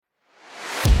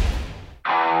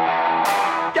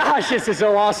gosh, this is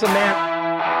so awesome, man.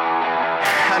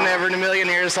 I never in a million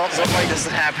years thought something like this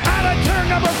would happen. Out of turn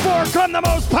number 4 come the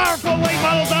most powerful late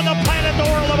models on the planet, the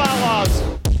World of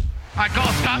Outlaws. I call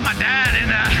Scott my dad,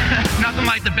 and nothing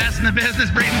like the best in the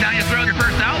business breathing down your throat your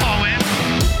first outlaw win.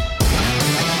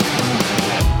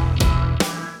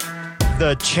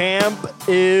 The champ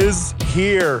is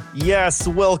here. Yes,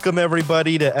 welcome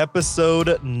everybody to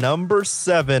episode number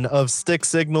 7 of Stick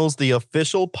Signals, the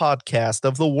official podcast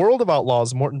of the World of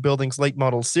Outlaws, Morton Buildings Late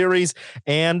Model Series,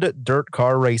 and Dirt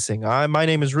Car Racing. My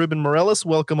name is Ruben Morales.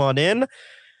 Welcome on in.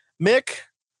 Mick,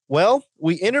 well,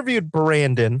 we interviewed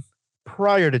Brandon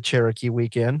prior to Cherokee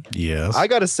weekend. Yes. I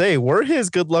got to say, we're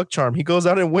his good luck charm. He goes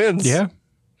out and wins. Yeah,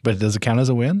 but does it count as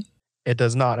a win? It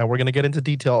does not. And we're going to get into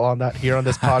detail on that here on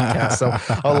this podcast. So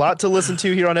a lot to listen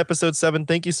to here on episode 7.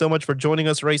 Thank you so much for joining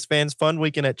us, race fans. Fun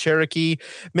weekend at Cherokee.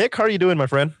 Mick, how are you doing, my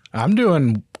friend? I'm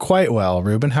doing quite well.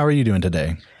 Ruben, how are you doing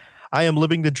today? I am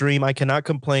living the dream. I cannot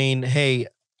complain. Hey,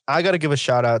 I got to give a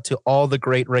shout out to all the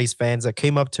great race fans that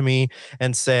came up to me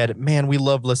and said, man, we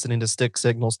love listening to Stick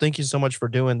Signals. Thank you so much for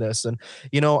doing this. And,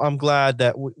 you know, I'm glad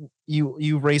that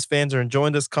you race fans are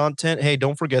enjoying this content. Hey,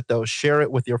 don't forget though, share it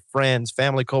with your friends,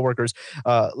 family, coworkers.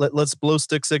 Let's blow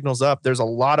Stick Signals up. There's a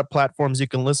lot of platforms you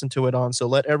can listen to it on. So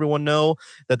let everyone know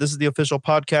that this is the official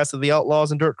podcast of the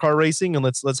Outlaws and Dirt Car Racing, and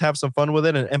let's have some fun with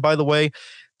it. And by the way,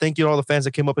 thank you to all the fans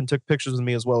that came up and took pictures with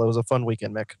me as well. It was a fun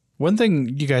weekend, Mick. One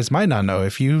thing you guys might not know,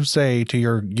 if you say to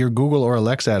your Google or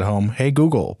Alexa at home, hey,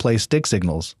 Google, play Stick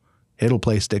Signals, it'll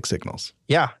play Stick Signals.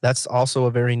 Yeah, that's also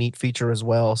a very neat feature as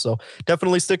well. So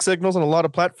definitely Stick Signals on a lot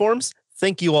of platforms.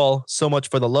 Thank you all so much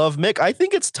for the love. Mick, I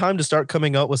think it's time to start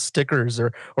coming out with stickers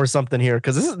or something here,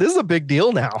 because this is a big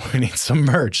deal now. We need some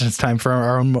merch. It's time for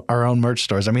our own merch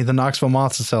stores. I mean, the Knoxville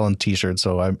Moths is selling t-shirts,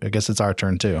 so I guess it's our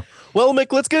turn too. Well,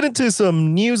 Mick, let's get into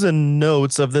some news and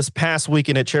notes of this past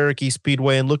weekend at Cherokee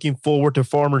Speedway, and looking forward to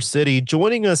Farmer City.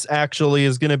 Joining us actually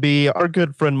is going to be our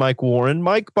good friend Mike Warren.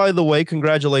 Mike, by the way,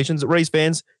 congratulations. Race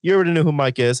fans, you already know who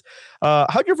Mike is.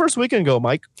 How'd your first weekend go,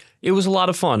 Mike? It was a lot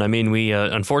of fun. I mean, we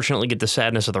unfortunately get the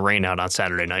sadness of the rain out on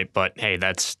Saturday night, but hey,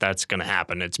 that's going to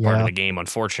happen. It's part of the game,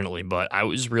 unfortunately. But I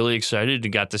was really excited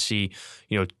and got to see,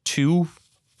 2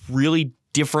 really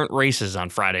different races on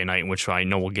Friday night, which I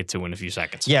know we'll get to in a few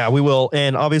seconds. Yeah, we will.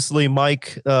 And obviously,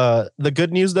 Mike, the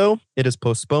good news, though, it is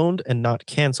postponed and not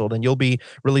canceled, and you'll be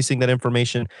releasing that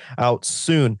information out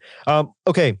soon.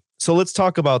 Okay. So let's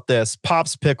talk about this.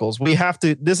 Pop's Pickles. We have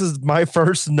to, this is my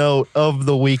first note of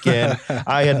the weekend.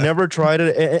 I had never tried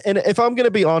it. And if I'm going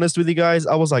to be honest with you guys,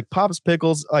 I was like, Pop's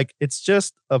Pickles, like, it's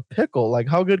just a pickle. Like,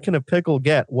 how good can a pickle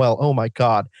get? Well, oh my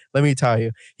God. Let me tell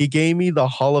you, he gave me the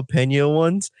jalapeno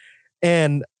ones.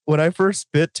 And when I first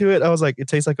bit to it, I was like, it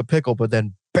tastes like a pickle, but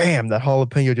then bam, that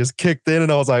jalapeno just kicked in, and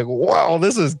I was like, wow,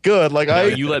 this is good.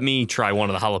 Like, you let me try one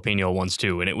of the jalapeno ones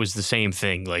too, and it was the same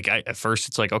thing. Like, at first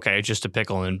it's like, okay, it's just a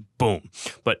pickle, and boom.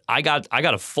 But I got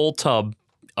a full tub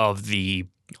of the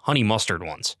honey mustard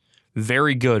ones.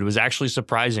 Very good. It was actually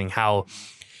surprising how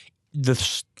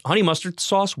the honey mustard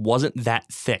sauce wasn't that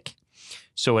thick.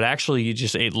 So it actually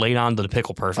it laid onto the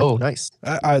pickle perfect. Oh, nice.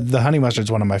 The honey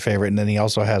mustard's one of my favorite, and then he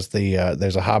also has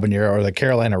there's a habanero or the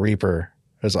Carolina Reaper.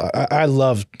 I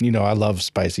love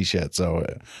spicy shit, so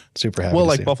super happy. Well,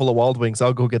 like Buffalo Wild Wings,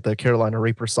 I'll go get the Carolina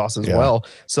Reaper sauce as well.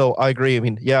 So I agree. I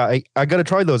mean, yeah, I got to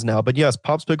try those now. But yes,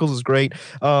 Pop's Pickles is great.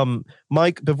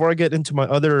 Mike, before I get into my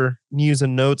other news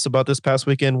and notes about this past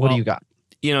weekend, what do you got?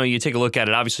 You take a look at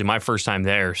it. Obviously, my first time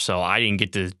there, so I didn't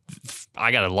get to.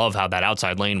 I gotta love how that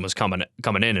outside lane was coming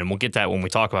in, and we'll get that when we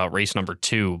talk about race number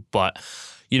 2. But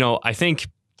I think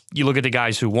you look at the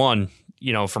guys who won.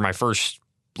 For my first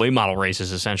late model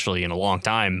races essentially in a long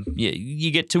time,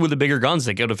 you get 2 of the bigger guns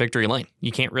that go to victory lane.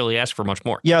 You can't really ask for much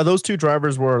more. Yeah, those 2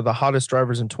 drivers were the hottest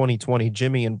drivers in 2020,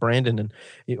 Jimmy and Brandon. And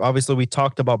obviously we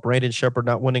talked about Brandon Sheppard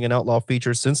not winning an outlaw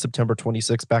feature since September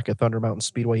 26th back at Thunder Mountain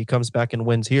Speedway. He comes back and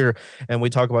wins here. And we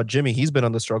talk about Jimmy. He's been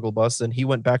on the struggle bus, and he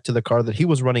went back to the car that he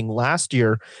was running last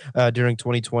year during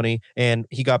 2020. And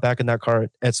he got back in that car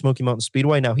at Smoky Mountain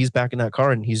Speedway. Now he's back in that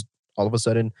car, and he's all of a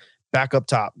sudden back up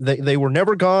top. They were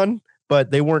never gone, but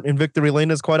they weren't in victory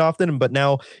lane as quite often. But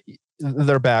now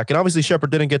they're back. And obviously Sheppard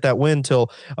didn't get that win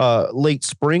till late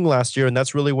spring last year. And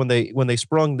that's really when they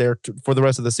sprung there for the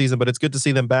rest of the season. But it's good to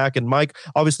see them back. And Mike,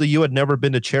 obviously you had never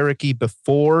been to Cherokee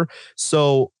before.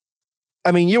 So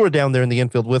I mean, you were down there in the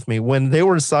infield with me. When they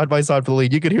were side by side for the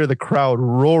lead, you could hear the crowd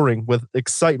roaring with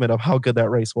excitement of how good that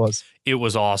race was. It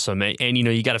was awesome. And you know,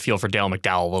 you got to feel for Dale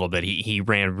McDowell a little bit. He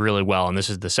ran really well, and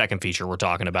this is the second feature we're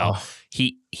talking about. Oh.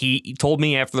 He told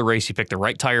me after the race he picked the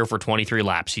right tire for 23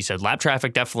 laps. He said lap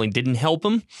traffic definitely didn't help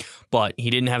him, but he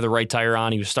didn't have the right tire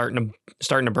on. He was starting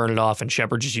to burn it off, and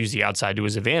Shepard just used the outside to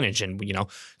his advantage. And, you know,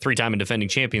 3-time and defending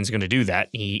champion is going to do that.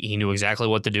 He knew exactly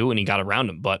what to do, and he got around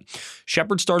him. But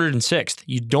Shepard started in 6th.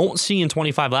 You don't see in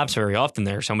 25 laps very often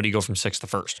there somebody go from 6th to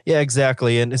 1st. Yeah,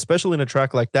 exactly. And especially in a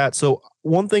track like that. So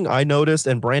one thing I noticed,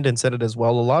 and Brandon said it as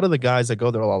well, a lot of the guys that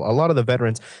go there, a lot of the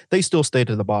veterans, they still stayed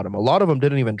to the bottom. A lot of them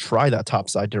didn't even try that top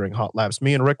side during hot laps.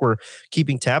 Me and Rick were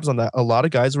keeping tabs on that. A lot of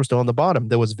guys were still on the bottom.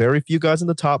 There was very few guys in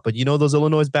the top, but you know those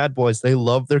Illinois bad boys, they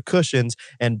love their cushions,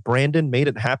 and Brandon made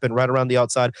it happen right around the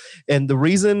outside. And the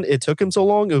reason it took him so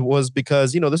long it was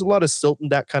because, you know, there's a lot of silt in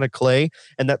that kind of clay,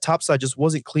 and that top side just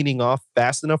wasn't cleaning off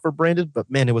fast enough for Brandon.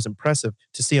 But man, it was impressive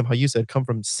to see him, how you said, come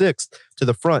from 6th to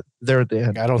the front there at the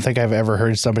end. I don't think I've ever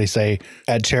heard somebody say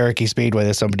at Cherokee Speedway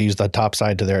that somebody used the top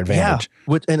side to their advantage.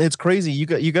 Yeah, and it's crazy. You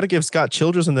got to give Scott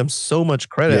Childress and them so much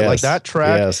credit. Yes, like that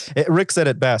track, yes. Rick said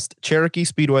it best. Cherokee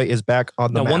Speedway is back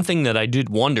on the Now, map. one thing that I did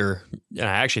wonder, and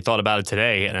I actually thought about it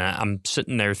today, and I'm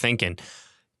sitting there thinking,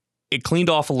 it cleaned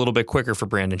off a little bit quicker for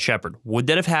Brandon Shepard. Would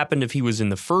that have happened if he was in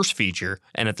the first feature?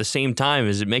 And at the same time,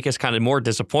 does it make us kind of more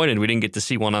disappointed we didn't get to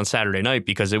see one on Saturday night,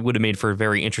 because it would have made for a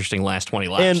very interesting last 20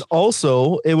 laps. And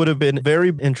also, it would have been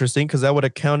very interesting because that would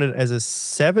have counted as a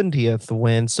 70th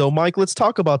win. So, Mike, let's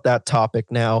talk about that topic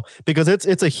now, because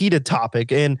it's a heated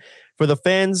topic. And for the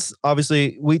fans,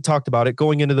 obviously, we talked about it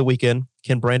going into the weekend.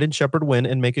 Can Brandon Shepard win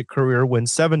and make it career win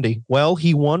 70? Well,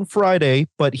 he won Friday,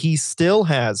 but he still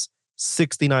has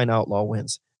 69 outlaw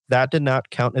wins. That did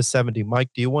not count as 70. Mike,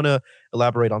 do you want to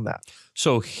elaborate on that?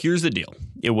 So here's the deal.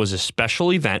 It was a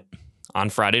special event on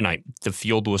Friday night. The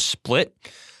field was split.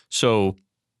 So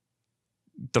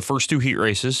the first 2 heat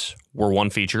races were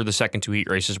one feature. The second 2 heat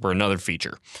races were another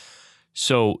feature.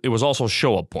 So it was also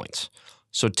show-up points.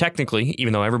 So technically,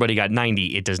 even though everybody got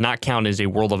 90, it does not count as a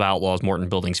World of Outlaws Morton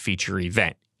Buildings feature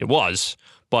event. It was,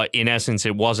 but in essence,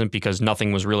 it wasn't, because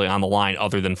nothing was really on the line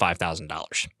other than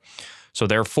 $5,000. So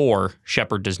therefore,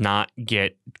 Shepard does not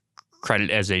get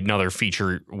credit as another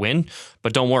feature win.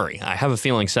 But don't worry, I have a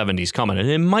feeling 70's coming, and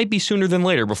it might be sooner than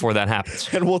later before that happens.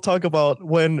 And we'll talk about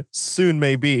when soon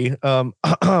may be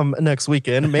next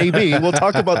weekend. Maybe we'll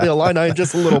talk about the Illini in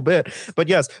just a little bit. But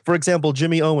yes, for example,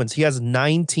 Jimmy Owens, he has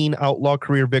 19 outlaw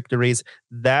career victories.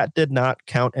 That did not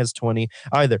count as 20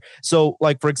 either. So,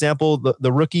 like, for example,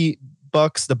 the rookie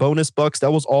bucks, the bonus bucks,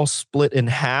 that was all split in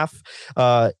half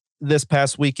this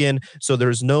past weekend. So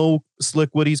there's no Slick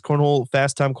Woody's Cornhole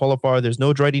Fast Time Qualifier. There's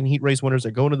no Dryden Heat Race winners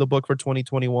that go into the book for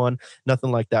 2021.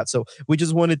 Nothing like that. So we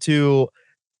just wanted to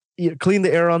clean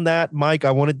the air on that. Mike,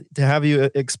 I wanted to have you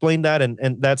explain that, and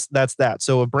that's that.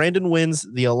 So if Brandon wins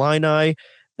the Illini,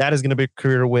 that is going to be a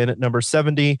career win at number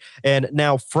 70. And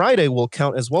now Friday will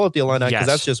count as well at the Illini, because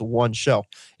that's just one show.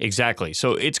 Exactly.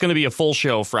 So it's going to be a full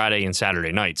show Friday and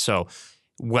Saturday night. So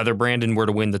whether Brandon were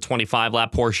to win the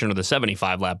 25-lap portion or the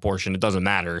 75-lap portion, it doesn't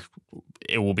matter.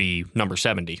 It will be number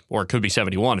 70, or it could be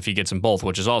 71 if he gets them both,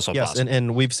 which is also possible.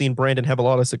 And we've seen Brandon have a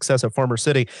lot of success at Farmer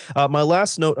City. My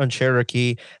last note on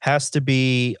Cherokee has to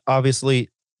be, obviously,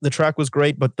 the track was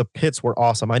great, but the pits were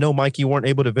awesome. I know, Mike, you weren't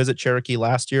able to visit Cherokee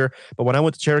last year, but when I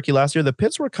went to Cherokee last year, the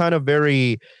pits were kind of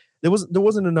there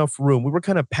wasn't enough room. We were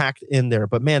kind of packed in there,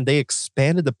 but man, they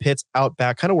expanded the pits out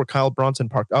back, kind of where Kyle Bronson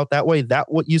parked out that way.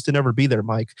 That what used to never be there,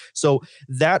 Mike. So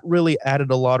that really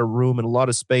added a lot of room and a lot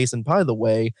of space. And by the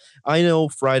way, I know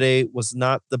Friday was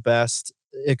not the best.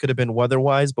 It could have been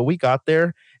weather-wise, but we got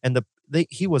there, and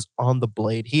he was on the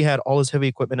blade. He had all his heavy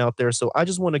equipment out there. So I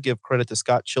just want to give credit to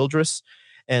Scott Childress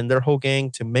and their whole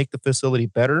gang to make the facility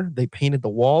better. They painted the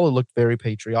wall. It looked very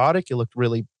patriotic. It looked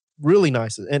really, really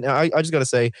nice. And I just got to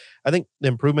say, I think the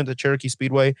improvement at Cherokee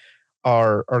Speedway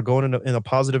are going in a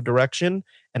positive direction,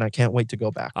 and I can't wait to go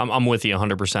back. I'm with you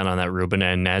 100% on that, Ruben.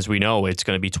 And as we know, it's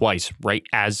going to be twice, right?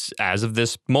 As of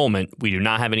this moment, we do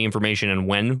not have any information on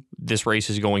when this race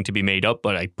is going to be made up,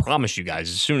 but I promise you guys,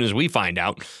 as soon as we find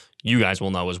out, you guys will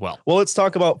know as well. Well, let's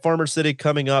talk about Farmer City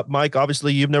coming up. Mike,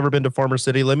 obviously, you've never been to Farmer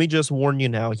City. Let me just warn you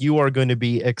now, you are going to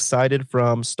be excited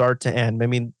from start to end. I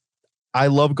mean, I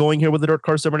love going here with the Dirt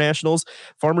Car Summer Nationals.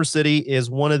 Farmer City is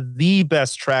one of the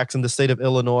best tracks in the state of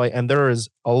Illinois, and there is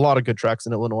a lot of good tracks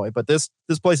in Illinois, but this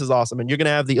place is awesome. And you're going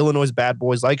to have the Illinois bad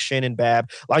boys like Shannon Babb,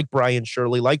 like Brian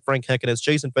Shirley, like Frank Heckeness,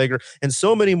 Jason Fager, and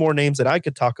so many more names that I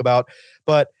could talk about.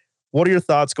 But what are your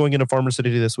thoughts going into Farmer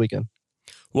City this weekend?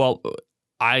 Well,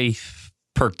 I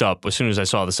perked up as soon as I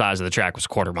saw the size of the track was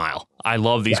quarter mile. I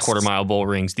love these quarter mile bull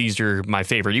rings. These are my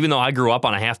favorite. Even though I grew up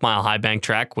on a half mile high bank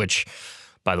track, which,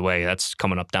 by the way, that's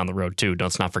coming up down the road too.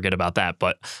 Let's not forget about that.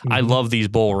 But I love these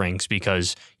bull rings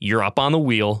because you're up on the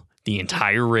wheel the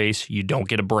entire race. You don't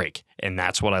get a break. And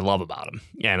that's what I love about them.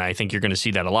 And I think you're going to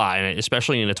see that a lot. And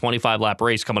especially in a 25-lap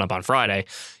race coming up on Friday,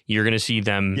 you're going to see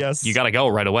them. Yes. You got to go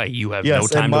right away. You have no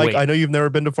time and Mike, to wait. I know you've never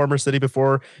been to Farmer City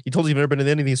before. You told us you've never been to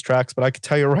any of these tracks, but I can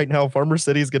tell you right now, Farmer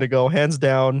City is going to go hands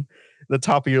down the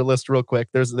top of your list real quick.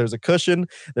 There's a cushion.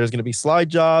 There's going to be slide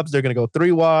jobs. They're going to go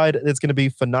 3 wide. It's going to be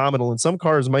phenomenal. And some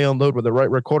cars may unload with the right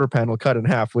rear quarter panel cut in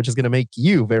half, which is going to make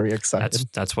you very excited.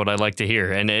 That's what I like to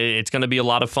hear. And it's going to be a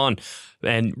lot of fun.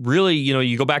 And really,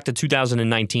 you go back to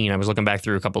 2019. I was looking back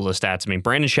through a couple of the stats. I mean,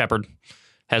 Brandon Sheppard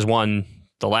has won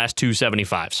the last 2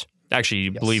 75s. Actually,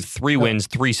 I believe 3 wins,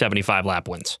 3 75-lap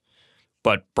wins.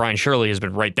 But Brian Shirley has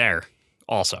been right there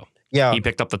also. Yeah. He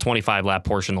picked up the 25-lap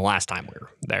portion the last time we were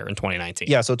there in 2019.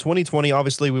 Yeah, so 2020,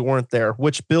 obviously, we weren't there,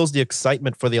 which builds the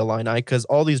excitement for the Illini because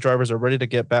all these drivers are ready to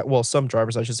get back. Well, some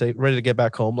drivers, I should say, ready to get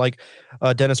back home, like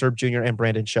Dennis Erb Jr. and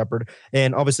Brandon Sheppard.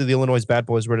 And obviously, the Illinois Bad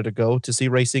Boys ready to go to see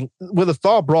racing. With a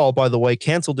thaw brawl, by the way,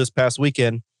 canceled this past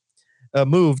weekend,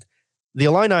 moved. The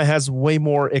Illini has way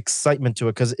more excitement to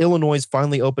it because Illinois is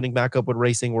finally opening back up with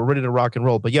racing. We're ready to rock and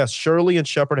roll. But yes, Shirley and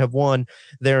Sheppard have won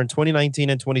there in 2019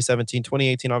 and 2017.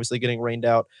 2018, obviously getting rained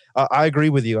out. I agree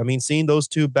with you. I mean, seeing those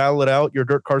two battle it out, your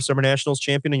Dirt Car Summer Nationals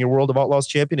champion and your World of Outlaws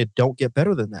champion, it don't get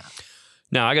better than that.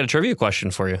 Now, I got a trivia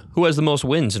question for you. Who has the most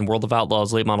wins in World of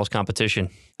Outlaws late models competition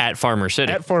at Farmer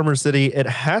City? At Farmer City, it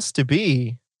has to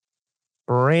be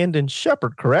Brandon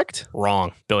Sheppard, correct?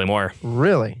 Wrong. Billy Moyer.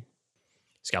 Really?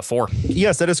 He's got 4.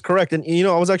 Yes, that is correct. And,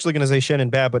 I was actually going to say Shannon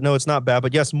Babb, but no, it's not Babb.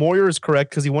 But yes, Moyer is correct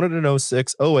because he wanted an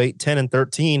 06, 08, 10, and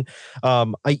 13.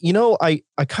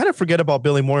 I kind of forget about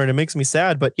Billy Moyer, and it makes me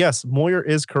sad. But yes, Moyer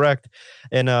is correct.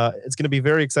 And it's going to be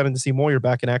very exciting to see Moyer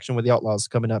back in action with the Outlaws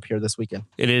coming up here this weekend.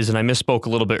 It is, and I misspoke a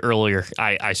little bit earlier.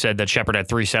 I said that Sheppard had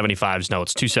 3 75s. No,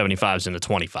 it's 2 75s and a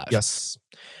 25. Yes.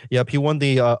 Yep, he won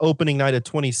the opening night of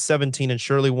 2017 and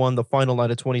Shirley won the final night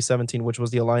of 2017, which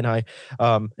was the Illini.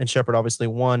 And Sheppard obviously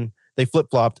won. They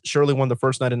flip-flopped. Shirley won the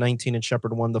first night of 19 and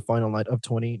Sheppard won the final night of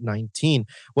 2019.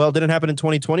 Well, it didn't happen in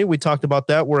 2020. We talked about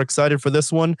that. We're excited for this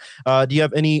one. Do you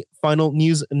have any final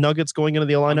news nuggets going into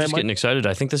the Illini? I'm just getting excited.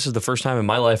 I think this is the first time in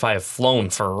my life I have flown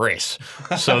for a race.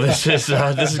 So this is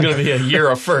going to be a year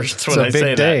of firsts when I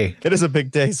say that. It is a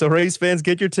big day. So race fans,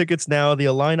 get your tickets now. The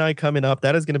Illini coming up.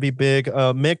 That is going to be big.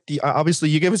 Mick, obviously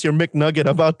you gave us your Mick nugget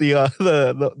about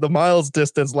the miles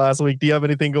distance last week. Do you have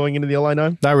anything going into the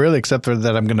Illini? Not really, except for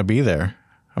that I'm going to be there.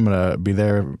 I'm going to be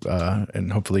there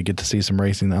and hopefully get to see some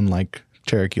racing, unlike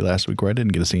Cherokee last week where I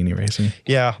didn't get to see any racing.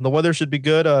 Yeah, the weather should be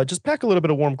good. Just pack a little bit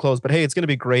of warm clothes. But hey, it's going to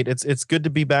be great. It's good to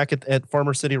be back at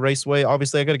Farmer City Raceway.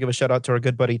 Obviously, I got to give a shout out to our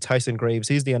good buddy Tyson Graves.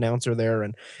 He's the announcer there,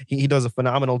 and he does a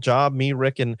phenomenal job. Me,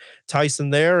 Rick, and Tyson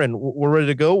there, and we're ready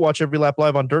to go. Watch every lap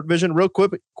live on Dirt Vision. Real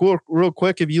quick,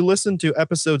 if you listen to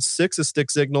episode 6 of Stick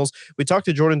Signals, we talked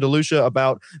to Jordan DeLucia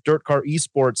about Dirt Car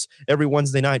Esports every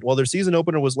Wednesday night. Well, their season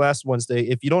opener was last Wednesday.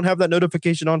 If you don't have that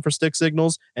notification on for Stick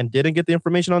Signals and didn't get the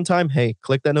information on time, hey,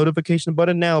 click that notification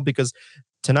button now because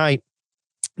tonight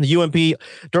the UMP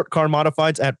Dirt Car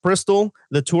Modifieds at Bristol.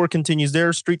 The tour continues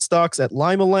there. Street stocks at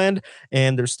Lima Land,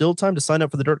 and there's still time to sign up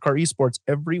for the Dirt Car Esports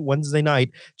every Wednesday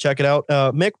night. Check it out.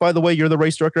 Mick, by the way, you're the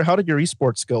race director. How did your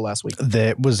esports go last week?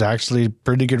 That was actually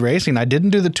pretty good racing. I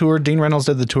didn't do the tour. Dean Reynolds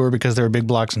did the tour because there were big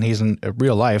blocks, and he's in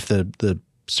real life the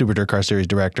Super Dirt Car Series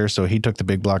director. So he took the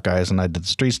big block guys, and I did the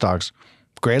street stocks.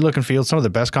 Great looking field. Some of the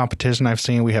best competition I've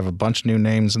seen. We have a bunch of new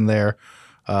names in there.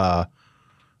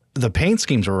 The paint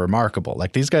schemes were remarkable.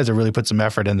 Like these guys have really put some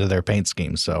effort into their paint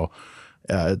schemes. So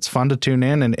it's fun to tune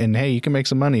in and hey, you can make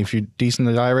some money. If you're decent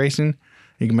at iRacing,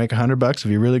 you can make $100. If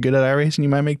you're really good at iRacing, you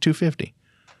might make $250.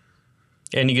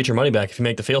 And you get your money back if you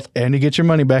make the field. And you get your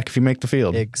money back if you make the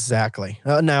field. Exactly.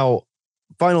 Now,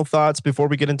 final thoughts before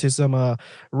we get into some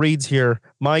reads here.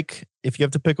 Mike, if you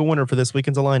have to pick a winner for this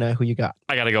weekend's Illini, who you got?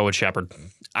 I got to go with Sheppard.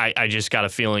 I just got a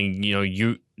feeling,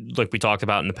 you like we talked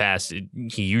about in the past,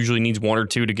 he usually needs 1 or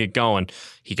 2 to get going.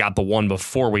 He got the 1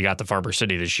 before we got to Farmer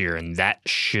City this year, and that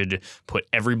should put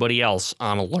everybody else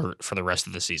on alert for the rest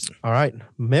of the season. All right,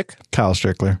 Mick? Kyle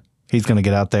Strickler. He's going to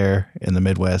get out there in the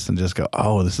Midwest and just go,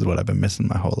 oh, this is what I've been missing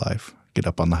my whole life. Get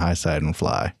up on the high side and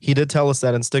fly. He did tell us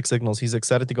that in Stick Signals. He's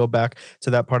excited to go back to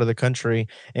that part of the country.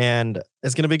 And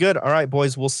It's going to be good. All right,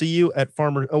 boys. We'll see you at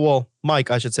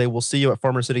Mike, I should say. We'll see you at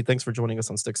Farmer City. Thanks for joining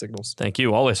us on Stick Signals. Thank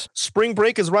you. Always. Spring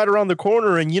break is right around the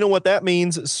corner, and you know what that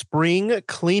means. Spring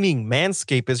cleaning.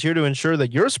 Manscaped is here to ensure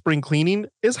that your spring cleaning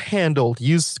is handled.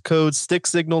 Use code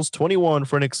StickSignals21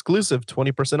 for an exclusive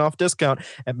 20% off discount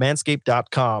at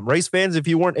manscaped.com. Race fans, if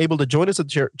you weren't able to join us at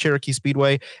Cherokee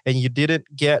Speedway and you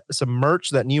didn't get some merch,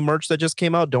 that new merch that just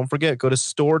came out, don't forget, go to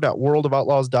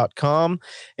store.worldofoutlaws.com.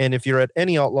 And if you're at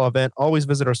any Outlaw event, always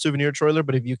visit our souvenir trailer.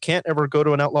 But if you can't ever go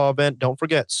to an Outlaw event, don't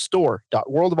forget,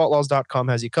 store.worldofoutlaws.com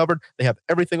has you covered. They have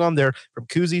everything on there from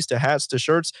koozies to hats to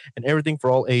shirts and everything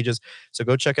for all ages. So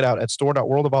go check it out at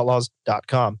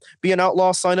store.worldofoutlaws.com. Be an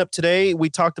Outlaw, sign up today. We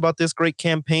talked about this great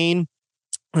campaign.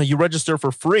 You register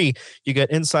for free. You get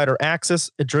insider access,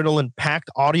 adrenaline-packed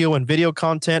audio and video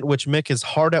content, which Mick is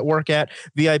hard at work at,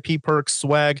 VIP perks,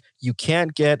 swag you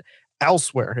can't get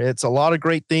elsewhere. It's a lot of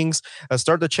great things.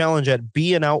 Start the challenge at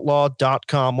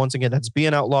beanoutlaw.com. Once again, that's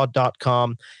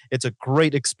beanoutlaw.com. It's a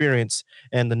great experience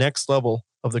and the next level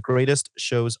of the greatest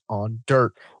shows on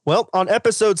dirt. Well, on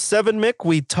episode 7, Mick,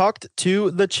 we talked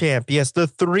to the champ. Yes, the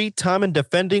 3-time and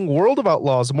defending World of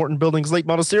Outlaws Morton Buildings Late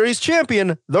Model Series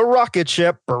champion, the rocket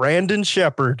ship, Brandon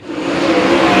Sheppard.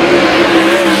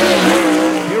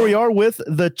 Here we are with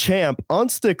the champ on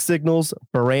Stick Signals,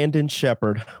 Brandon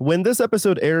Sheppard. When this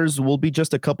episode airs, we'll be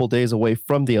just a couple days away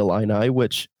from the Illini,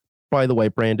 which, by the way,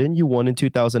 Brandon, you won in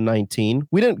 2019.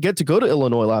 We didn't get to go to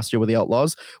Illinois last year with the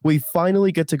Outlaws. We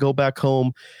finally get to go back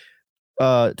home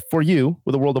for you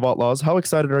with the World of Outlaws. How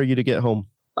excited are you to get home?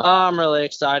 I'm really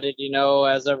excited. You know,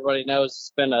 as everybody knows,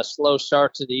 it's been a slow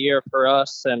start to the year for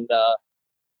us. And,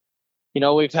 you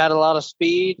know, we've had a lot of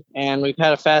speed and we've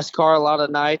had a fast car a lot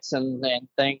of nights and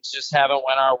things just haven't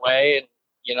went our way. And,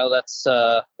 you know,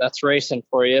 that's racing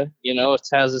for you. You know, it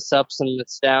has its ups and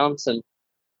its downs. And,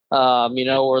 you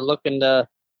know, we're looking to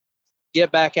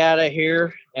get back at it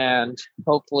here and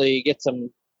hopefully get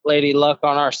some lady luck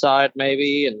on our side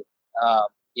maybe. And,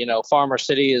 you know, Farmer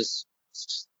City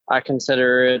I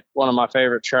consider it one of my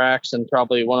favorite tracks and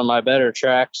probably one of my better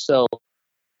tracks. So,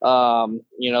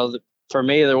 you know, for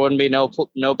me, there wouldn't be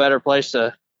no better place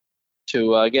to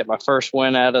get my first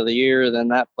win out of the year than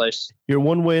that place. You're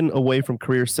one win away from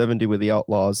career 70 with the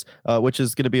Outlaws, which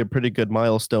is going to be a pretty good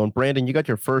milestone. Brandon, you got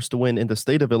your first win in the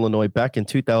state of Illinois back in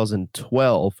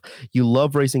 2012. You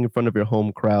love racing in front of your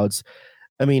home crowds.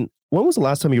 I mean, when was the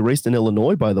last time you raced in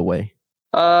Illinois, by the way?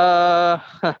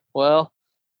 Well,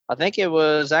 I think it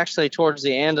was actually towards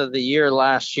the end of the year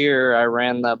last year. I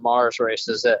ran the Mars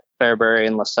races at Fairbury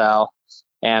and LaSalle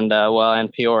and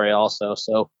Peoria also.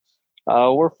 So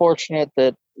we're fortunate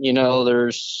that, you know,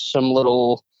 there's some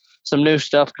new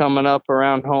stuff coming up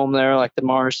around home there, like the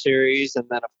Mars series. And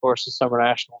then of course the Summer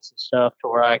Nationals and stuff to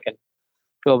where I can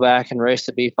go back and race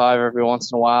the B5 every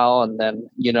once in a while. And then,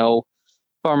 you know,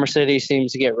 Farmer City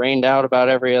seems to get rained out about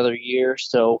every other year.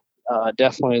 So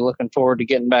definitely looking forward to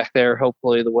getting back there.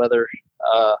 Hopefully the weather,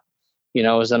 you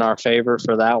know, is in our favor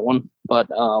for that one. But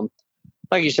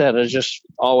like you said, I just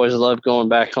always loved going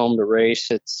back home to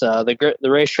race. It's the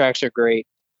racetracks are great.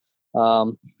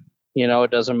 You know,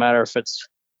 it doesn't matter if it's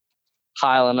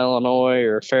Highland, Illinois,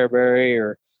 or Fairbury,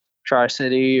 or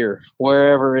Tri-City, or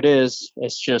wherever it is.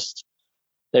 It's just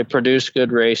they produce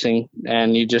good racing,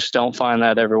 and you just don't find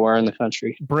that everywhere in the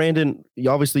country. Brandon,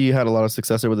 obviously you had a lot of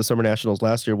success there with the Summer Nationals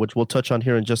last year, which we'll touch on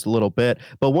here in just a little bit.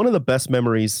 But one of the best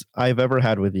memories I've ever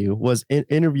had with you was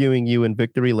interviewing you in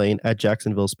Victory Lane at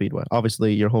Jacksonville Speedway,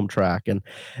 obviously your home track. And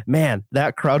man,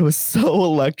 that crowd was so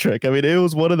electric. I mean, it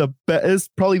was one of the best. It's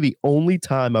probably the only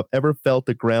time I've ever felt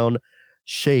the ground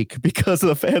shake because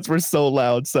the fans were so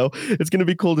loud. So it's going to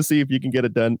be cool to see if you can get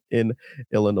it done in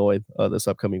Illinois this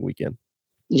upcoming weekend.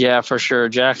 Yeah, for sure.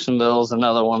 Jacksonville is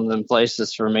another one of them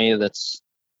places for me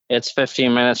it's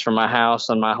 15 minutes from my house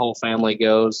and my whole family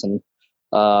goes. And,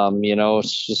 you know,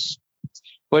 it's just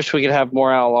wish we could have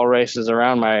more outlaw races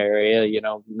around my area, you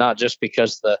know, not just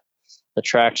because the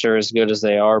tracks are as good as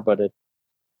they are, but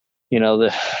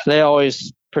they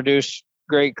always produce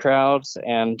great crowds.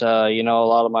 And, you know, a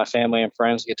lot of my family and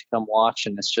friends get to come watch,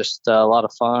 and it's just a lot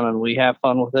of fun, and we have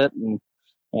fun with it.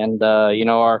 And you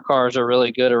know, our cars are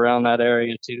really good around that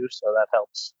area too, so that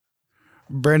helps.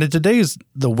 Brandon, today is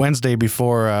the Wednesday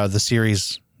before the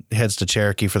series heads to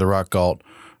Cherokee for the Rock Galt.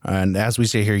 And as we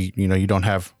say here, you know, you don't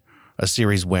have a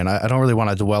series win. I don't really want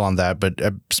to dwell on that, but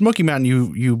at Smoky Mountain,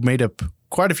 you made up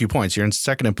quite a few points. You're in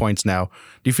second in points now.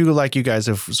 Do you feel like you guys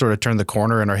have sort of turned the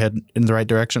corner and are heading in the right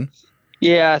direction?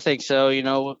 Yeah, I think so. You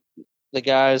know, the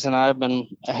guys and I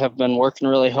have been working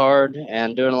really hard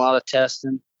and doing a lot of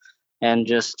testing and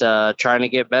just trying to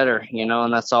get better, you know,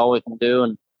 and that's all we can do.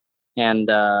 And, And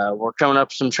we're coming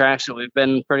up some tracks that we've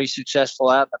been pretty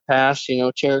successful at in the past.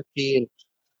 Cherokee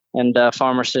and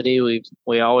Farmer City.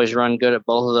 We always run good at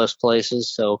both of those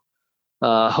places. So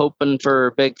hoping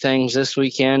for big things this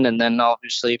weekend, and then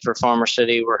obviously for Farmer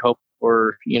City,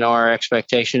 our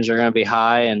expectations are going to be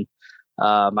high, and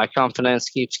my confidence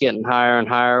keeps getting higher and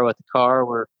higher with the car.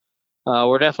 We're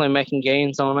definitely making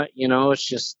gains on it. It's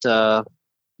just a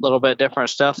little bit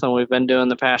different stuff than we've been doing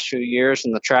the past few years,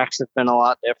 and the tracks have been a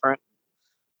lot different.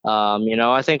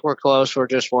 I think we're close. We're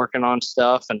just working on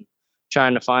stuff and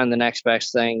trying to find the next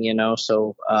best thing.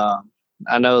 So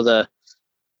I know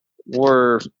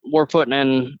we're putting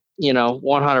in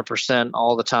 100%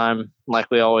 all the time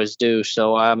like we always do.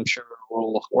 So I'm sure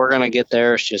we're going to get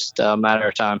there. It's just a matter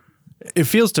of time. It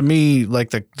feels to me like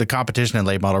the competition in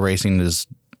late model racing is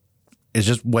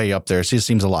just way up there. It just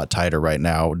seems a lot tighter right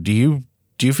now. Do you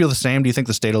feel the same? Do you think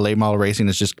the state of late model racing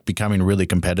is just becoming really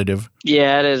competitive?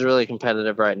 Yeah, it is really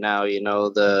competitive right now.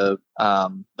 There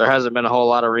hasn't been a whole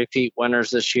lot of repeat winners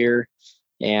this year,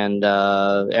 and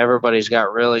everybody's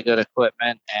got really good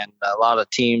equipment, and a lot of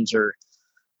teams are,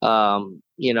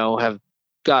 have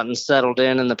gotten settled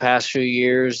in the past few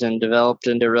years and developed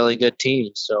into really good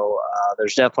teams. So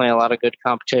there's definitely a lot of good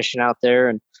competition out there,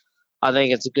 and I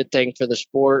think it's a good thing for the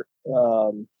sport.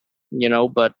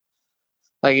 But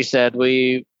like you said,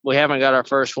 we haven't got our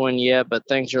first win yet, but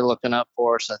things are looking up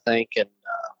for us, I think. And,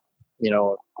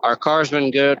 our car's been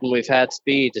good and we've had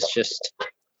speed. It's just,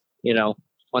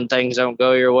 when things don't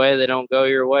go your way, they don't go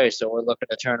your way. So we're looking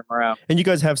to turn them around. And you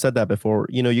guys have said that before.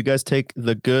 You guys take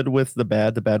the good with the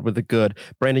bad with the good.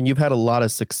 Brandon, you've had a lot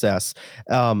of success.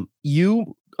 I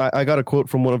got a quote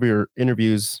from one of your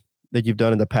interviews that you've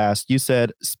done in the past. You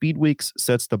said Speed Weeks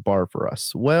sets the bar for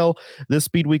us. Well, this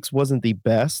Speed Weeks wasn't the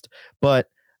best, but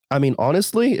I mean,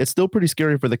 honestly, it's still pretty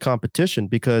scary for the competition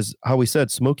because how we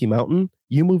said Smoky Mountain,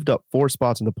 you moved up 4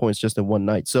 spots in the points just in one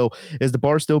night. So is the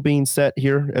bar still being set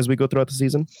here as we go throughout the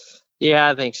season? Yeah,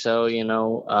 I think so.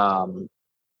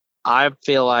 I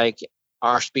feel like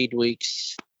our Speed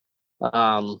Weeks,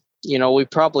 we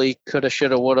probably coulda,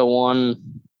 shoulda, woulda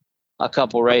won a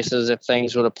couple races if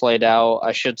things would have played out.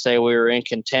 I should say we were in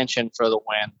contention for the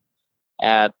win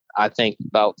at, I think,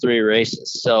 about 3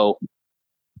 races. So,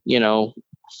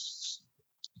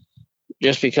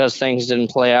 just because things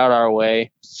didn't play out our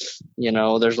way,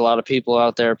 there's a lot of people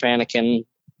out there panicking,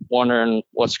 wondering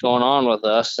what's going on with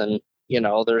us. And,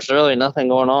 there's really nothing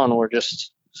going on. We're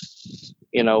just,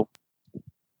 things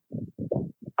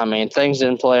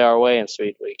didn't play our way in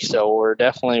Speed Week. So we're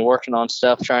definitely working on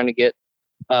stuff, trying to get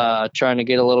a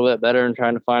little bit better and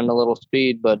trying to find a little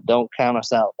speed, but don't count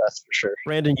us out. That's for sure.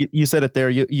 Brandon, you said it there.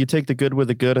 You take the good with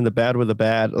the good and the bad with the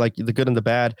bad, like the good and the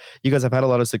bad. You guys have had a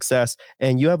lot of success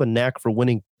and you have a knack for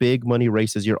winning big money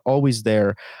races. You're always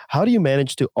there. How do you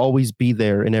manage to always be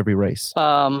there in every race?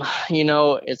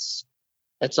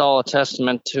 It's all a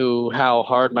testament to how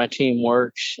hard my team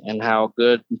works and how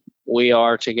good we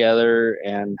are together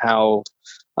and how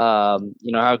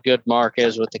good Mark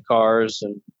is with the cars,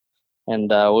 and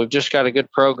we've just got a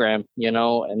good program,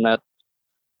 and that,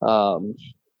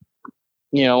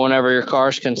 whenever your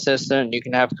car's consistent, you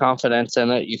can have confidence in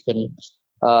it. You can,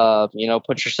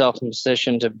 put yourself in a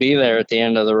position to be there at the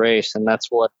end of the race. And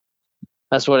that's what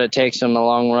it takes in the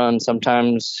long run.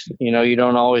 Sometimes, you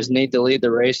don't always need to lead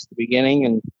the race at the beginning,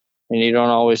 and you don't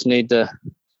always need to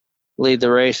lead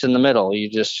the race in the middle. You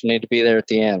just need to be there at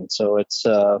the end. So it's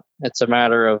a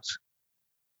matter of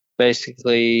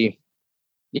basically,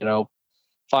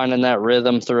 finding that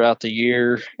rhythm throughout the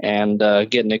year and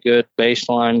getting a good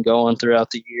baseline going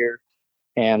throughout the year,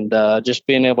 and just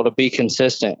being able to be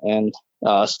consistent and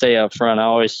stay up front.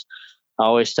 I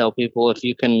always tell people if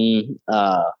you can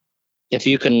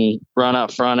run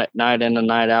up front at night in and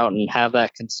night out and have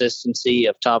that consistency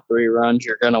of top 3 runs,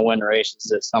 you're going to win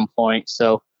races at some point.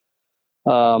 So,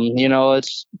 I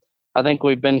think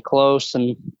we've been close,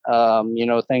 and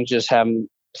things just haven't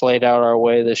played out our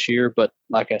way this year, but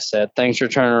like I said, things are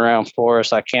turning around for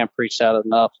us. I can't preach that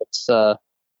enough. It's there's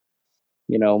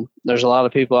a lot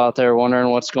of people out there wondering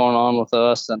what's going on with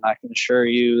us, and I can assure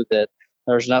you that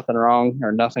there's nothing wrong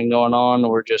or nothing going on.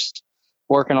 We're just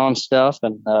working on stuff,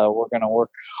 and we're going to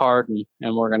work hard, and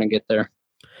we're going to get there.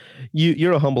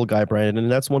 You're a humble guy, Brandon,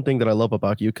 and that's one thing that I love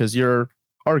about you, because you're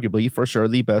arguably for sure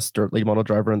the best dirt late model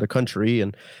driver in the country.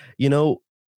 And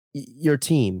your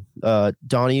team.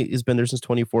 Donnie has been there since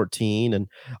 2014, and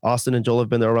Austin and Joel have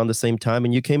been there around the same time.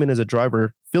 And you came in as a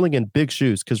driver, filling in big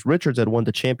shoes because Richards had won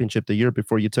the championship the year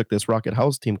before you took this Rocket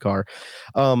House team car.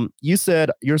 You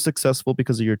said you're successful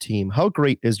because of your team. How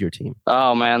great is your team?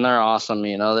 Oh man, they're awesome.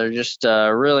 They're just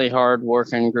a really hard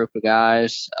working group of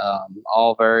guys,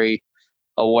 all very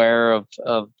aware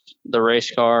of the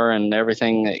race car and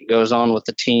everything that goes on with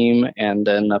the team. And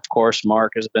then of course,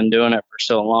 Mark has been doing it for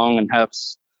so long and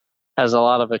has a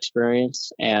lot of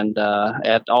experience, and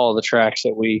at all the tracks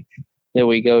that we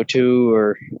go to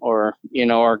or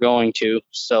are going to.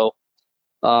 So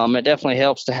it definitely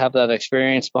helps to have that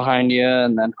experience behind you,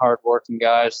 and then hardworking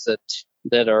guys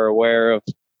that are aware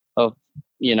of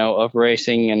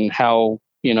racing and how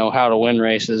to win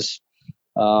races.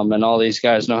 And all these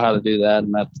guys know how to do that,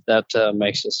 and that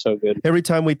makes it so good. Every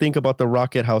time we think about the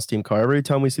Rocket House team car, every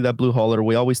time we see that blue hauler,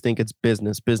 we always think it's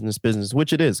business,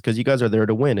 which it is, because you guys are there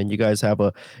to win, and you guys have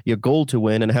your goal to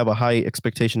win and have a high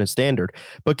expectation and standard.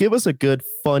 But give us a good,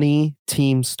 funny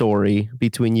team story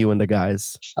between you and the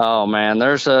guys. Oh man,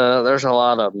 there's a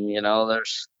lot of them.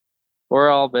 We're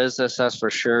all business, that's for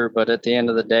sure. But at the end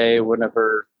of the day,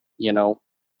 whenever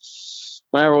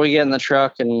we get in the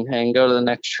truck and go to the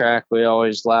next track, we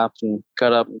always laugh and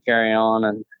cut up and carry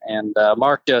on. And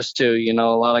Mark does too. A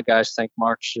lot of guys think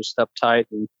Mark's just uptight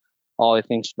and all he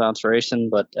thinks about is racing,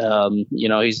 but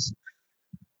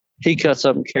he cuts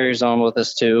up and carries on with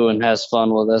us too and has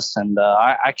fun with us. And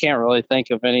I can't really think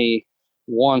of any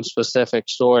one specific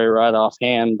story right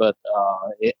offhand, but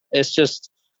it's just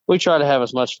we try to have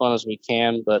as much fun as we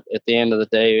can. But at the end of the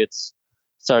day, it's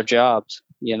our jobs,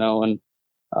 and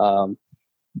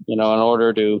in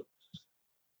order to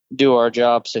do our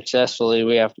job successfully,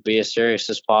 we have to be as serious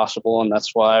as possible. And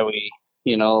that's why a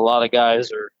lot of guys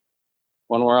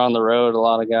when we're on the road, a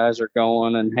lot of guys are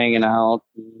going and hanging out,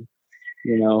 and,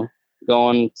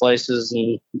 going places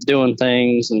and doing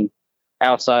things and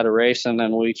outside of racing.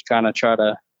 And we kind of try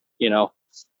to,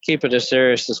 keep it as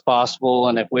serious as possible.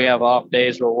 And if we have off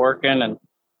days, we're working.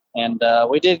 And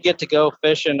we did get to go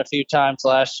fishing a few times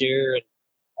last year. And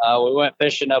we went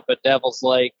fishing up at Devil's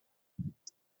Lake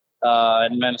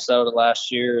in Minnesota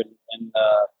last year and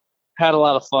had a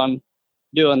lot of fun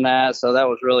doing that. So that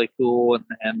was really cool.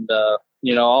 And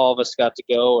all of us got to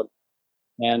go.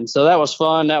 And so that was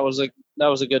fun. That was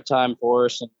a good time for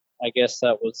us. And I guess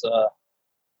that was,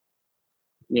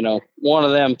 one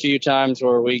of them few times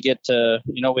where we get to,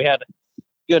 we had a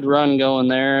good run going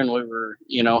there, and we were,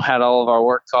 had all of our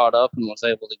work caught up and was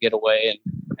able to get away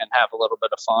and have a little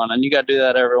bit of fun. And you got to do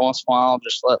that every once in a while,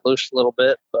 just let loose a little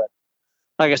bit. But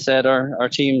like I said, our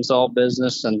team's all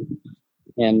business, and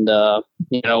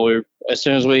we're, as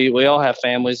soon as we all have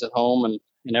families at home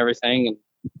and everything. And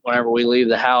whenever we leave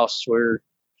the house, we're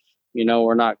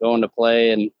not going to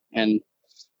play and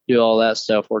do all that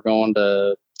stuff. We're going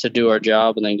to do our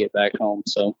job and then get back home.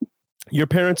 So your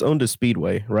parents owned a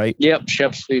speedway, right? Yep,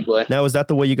 Shep Speedway. Now, is that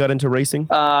the way you got into racing?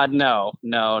 No.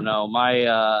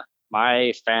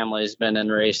 My family's been in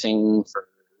racing for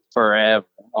forever,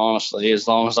 honestly, as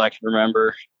long as I can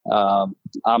remember.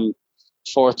 I'm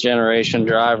fourth generation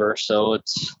driver, so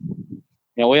it's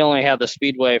we only had the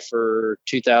speedway for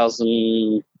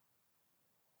 2000.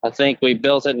 I think we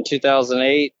built it in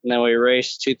 2008, and then we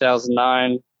raced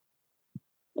 2009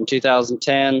 and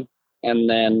 2010,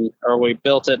 or we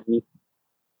built it in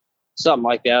something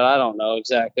like that. I don't know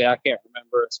exactly. I can't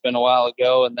remember. It's been a while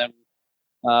ago. And then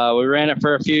we ran it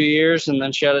for a few years and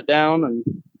then shut it down, and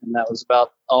that was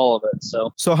about all of it.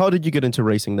 So how did you get into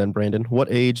racing then, Brandon? What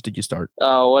age did you start?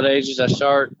 What age did I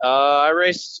start? I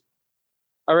raced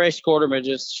quarter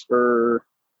midgets for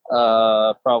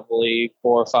probably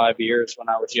 4 or 5 years when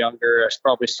I was younger. I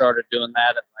probably started doing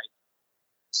that at like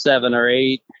 7 or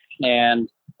 8, and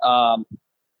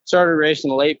started racing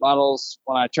the late models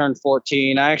when I turned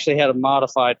 14. I actually had a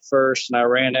modified first, and I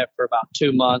ran it for about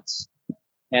 2 months,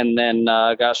 and then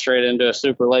got straight into a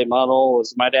super late model. It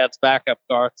was my dad's backup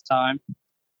car at the time.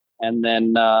 And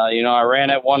then, I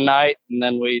ran it one night, and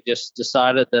then we just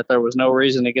decided that there was no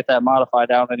reason to get that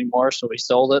modified out anymore, so we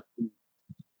sold it. And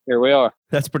here we are.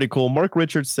 That's pretty cool. Mark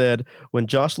Richards said, when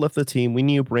Josh left the team, we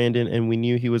knew Brandon and we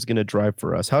knew he was going to drive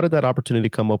for us. How did that opportunity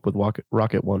come up with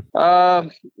Rocket One?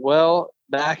 Well,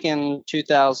 back in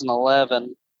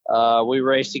 2011, we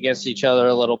raced against each other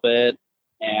a little bit.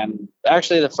 And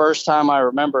actually, the first time I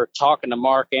remember talking to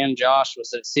Mark and Josh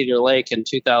was at Cedar Lake in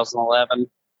 2011.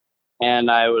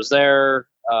 And I was there.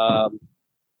 I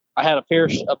had a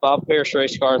Bob Pierce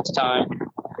race car at the time.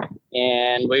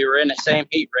 And we were in the same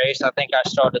heat race. I think I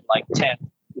started like 10th in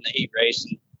the heat race.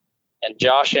 And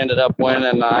Josh ended up winning,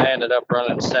 and I ended up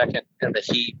running second in the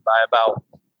heat by about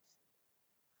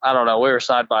I don't know. We were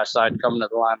side by side coming to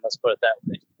the line. Let's put it that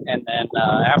way. And then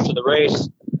after the race,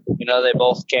 they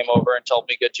both came over and told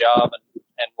me good job and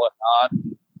whatnot.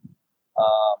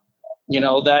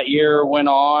 That year went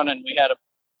on, and we had a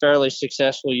fairly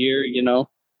successful year.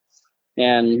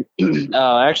 And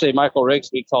actually, Michael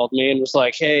Rigsby called me and was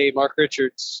like, "Hey, Mark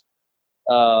Richards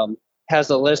has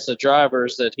a list of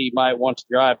drivers that he might want to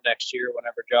drive next year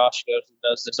whenever Josh goes and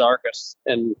does this ARCA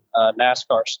and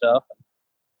NASCAR stuff,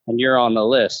 and you're on the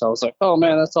list." I was like, "Oh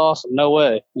man, that's awesome! No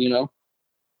way,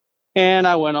 And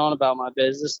I went on about my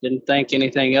business, didn't think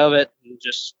anything of it, and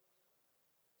just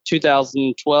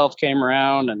 2012 came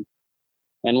around, and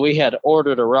we had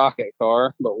ordered a rocket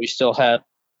car, but we still had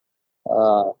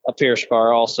a Pierce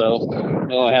car also.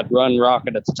 We only had run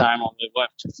rocket at the time when we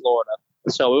went to Florida.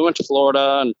 So we went to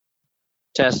Florida and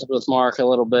tested with Mark a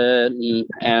little bit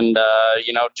and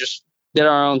just did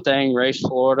our own thing, raced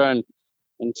Florida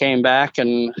and came back.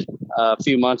 And a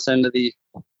few months into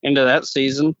that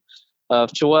season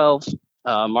of 12,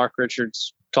 Mark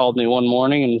Richards called me one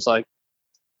morning and was like,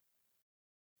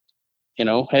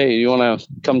 "Hey, you want to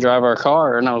come drive our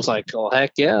car?" And I was like, "Oh,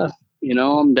 heck yeah.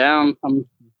 I'm down.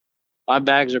 My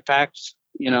bags are packed."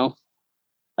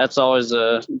 That's always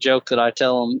a joke that I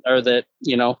tell him, or that,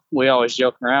 we always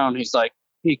joke around. He's like,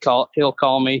 he'll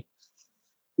call me,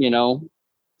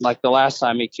 like the last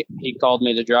time he called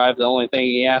me to drive. The only thing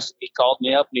he asked, he called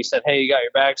me up and he said, "Hey, you got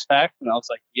your bags packed?" And I was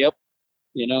like, "Yep."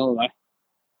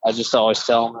 I just always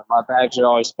tell him that my bags are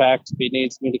always packed if he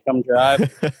needs me to come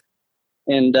drive.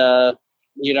 And,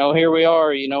 here we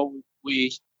are.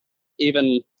 We,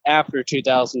 even after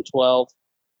 2012,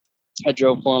 I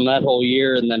drove for him that whole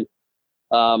year. And then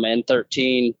in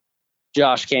 13,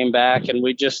 Josh came back and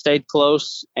we just stayed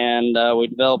close. And I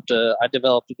developed a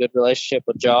good relationship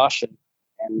with Josh, and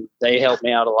they helped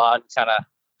me out a lot and kind of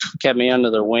kept me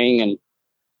under their wing and,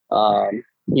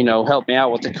 helped me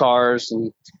out with the cars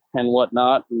and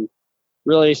whatnot, and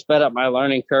really sped up my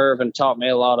learning curve and taught me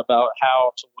a lot about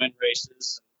how to win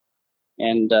races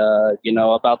and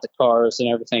about the cars and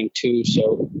everything too.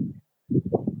 So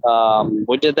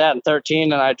we did that in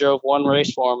 13, and I drove one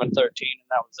race for him in 13, and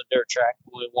that was a dirt track.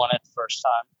 We won it the first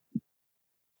time.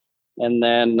 And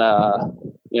then,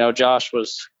 Josh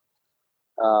was,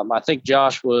 I think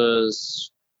Josh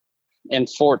was in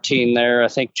 14 there. I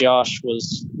think Josh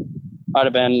might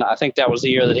have been, I think that was the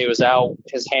year that he was out.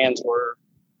 His hands were,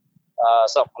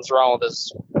 something was wrong with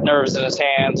his nerves in his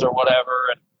hands or whatever.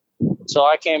 And so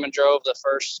I came and drove the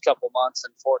first couple months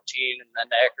in 14, and then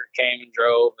Eckert came and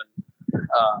drove. And,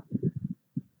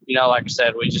 like I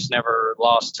said, we just never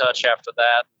lost touch after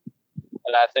that.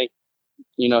 And I think,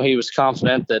 he was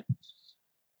confident that,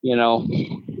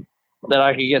 that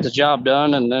I could get the job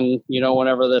done. And then,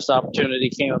 whenever this opportunity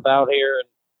came about here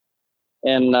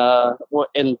and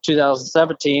in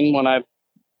 2017, when I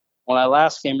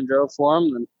last came and drove for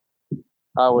him, and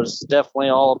I was definitely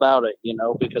all about it,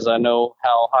 because I know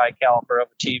how high caliber of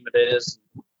a team it is,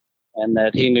 and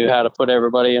that he knew how to put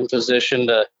everybody in position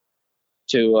to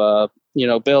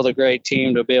build a great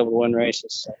team to be able to win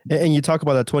races. And you talk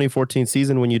about that 2014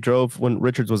 season when you drove when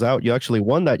Richards was out. You actually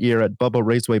won that year at Bubba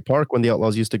Raceway Park when the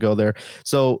Outlaws used to go there.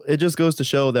 So it just goes to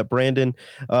show that Brandon,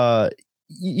 it's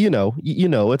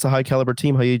a high caliber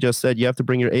team. How you just said, you have to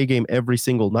bring your A game every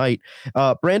single night.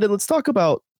 Brandon, let's talk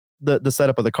about the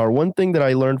setup of the car. One thing that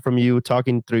I learned from you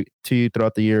talking to you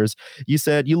throughout the years, you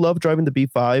said you love driving the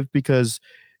B5 because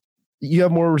you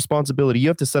have more responsibility. You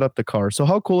have to set up the car. So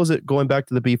how cool is it going back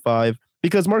to the B5?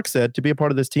 Because Mark said to be a part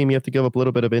of this team, you have to give up a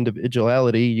little bit of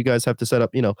individuality. You guys have to set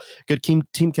up, good team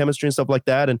chemistry and stuff like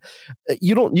that. And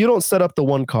you don't set up the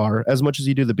one car as much as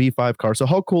you do the B5 car. So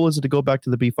how cool is it to go back to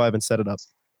the B5 and set it up?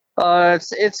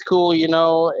 It's cool,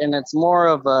 and it's more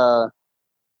of a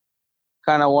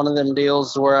kind of one of them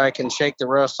deals where I can shake the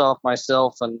rust off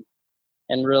myself and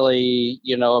really,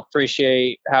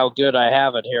 appreciate how good I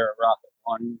have it here at Rocket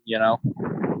One.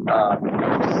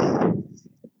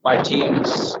 My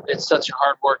team's, it's such a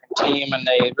hard-working team, and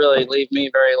they really leave me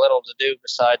very little to do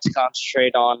besides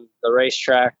concentrate on the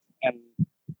racetrack and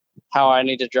how I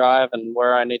need to drive and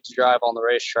where I need to drive on the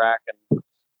racetrack,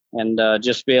 and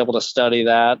just be able to study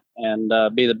that and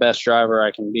be the best driver I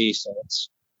can be. So it's,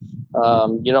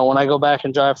 when I go back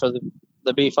and drive for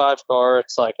the B5 car,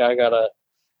 it's like I got to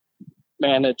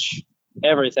manage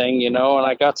everything, and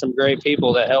I got some great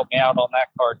people that help me out on that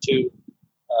car too.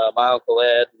 My Uncle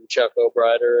Ed and Chuck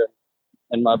O'Brider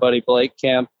and my buddy Blake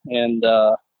Kemp and,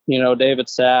 David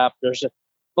Sapp. There's a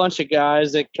bunch of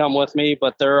guys that come with me,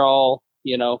 but they're all,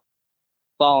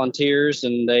 volunteers,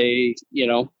 and they,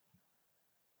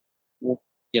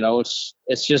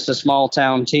 it's just a small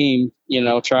town team,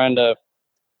 trying to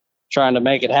trying to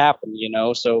make it happen,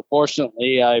 So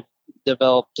fortunately, I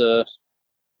developed a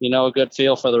good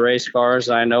feel for the race cars.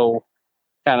 I know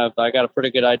I got a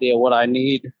pretty good idea what I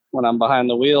need when I'm behind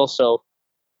the wheel. So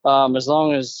as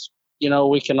long as,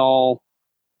 we can all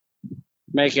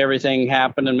make everything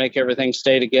happen and make everything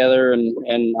stay together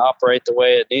and operate the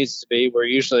way it needs to be, we're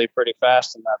usually pretty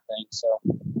fast in that thing. So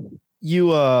you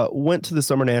went to the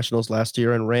Summer Nationals last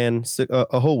year and ran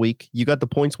a whole week. You got the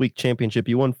Points Week Championship.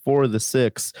 You won 4 of the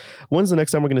 6. When's the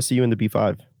next time we're going to see you in the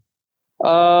B5?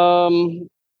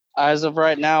 As of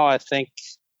right now, I think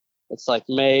it's like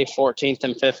May 14th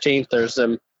and 15th. There's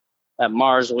them at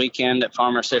Mars weekend at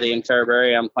Farmer City in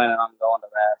Fairbury. I'm planning on going to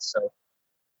that. So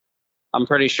I'm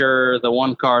pretty sure the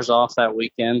one car's off that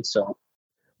weekend. So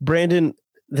Brandon,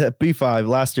 that B5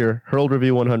 last year, Herald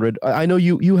Review 100. I know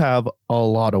you have a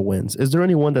lot of wins. Is there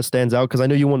any one that stands out? Because I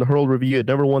know you won the Herald Review. You had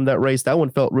never won that race. That one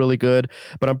felt really good,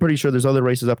 but I'm pretty sure there's other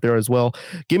races up there as well.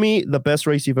 Give me the best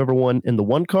race you've ever won in the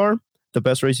one car, the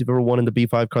best race you've ever won in the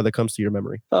B5 car that comes to your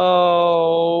memory.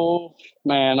 Oh,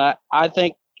 man. I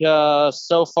think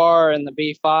so far in the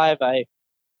B5, I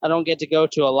don't get to go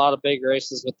to a lot of big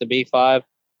races with the B5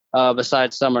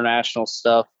 besides Summer National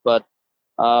stuff. But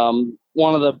one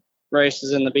of the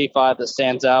races in the B5 that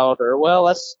stands out,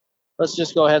 let's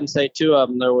just go ahead and say 2 of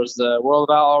them. There was the World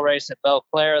of Outlaw race at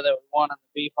Belclaire that we won in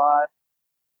the B5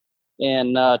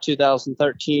 in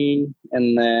 2013,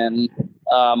 and then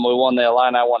we won the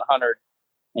Illini 100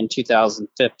 in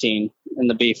 2015 in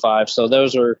the B5. So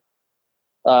those are,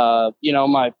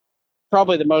 my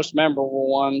probably the most memorable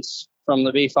ones from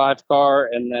the B5 car.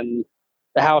 And then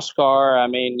the house car, I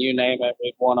mean, you name it,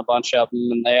 we've won a bunch of them,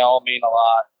 and they all mean a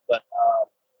lot. But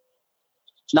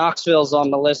Knoxville's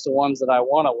on the list of ones that I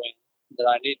want to win, that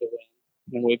I need to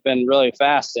win, and we've been really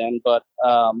fast in. But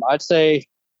I'd say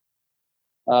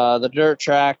the dirt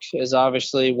track is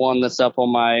obviously one that's up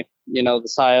on my,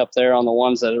 that's high up there on the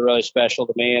ones that are really special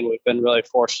to me, and we've been really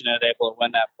fortunate able to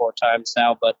win that 4 times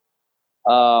now. But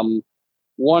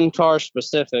one car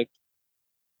specific,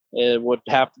 it would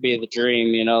have to be the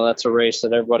Dream. That's a race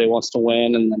that everybody wants to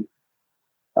win, and then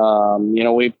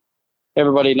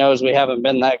everybody knows we haven't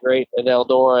been that great at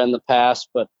Eldora in the past,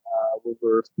 but we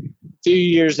were a few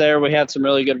years there. We had some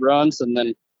really good runs,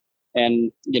 and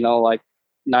like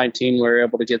 19, we were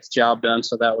able to get the job done.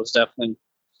 So that was definitely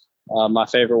my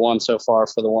favorite one so far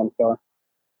for the one car.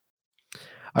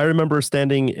 I remember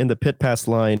standing in the pit pass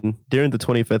line during the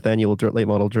 25th annual Dirt Late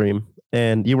Model Dream,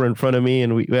 and you were in front of me,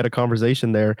 and we had a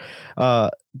conversation there.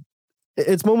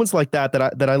 It's moments like that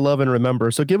I love and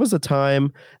remember. So give us a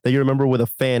time that you remember with a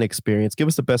fan experience. Give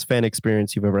us the best fan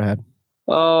experience you've ever had.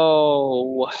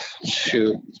 Oh,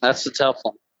 shoot. That's a tough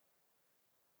one.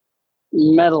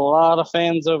 Met a lot of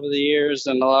fans over the years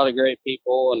and a lot of great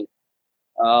people.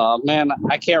 And man,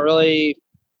 I can't really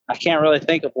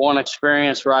think of one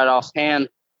experience right offhand.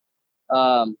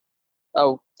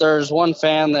 There's one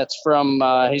fan that's from,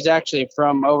 he's actually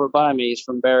from over by me. He's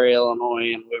from Barry,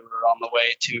 Illinois, and we were on the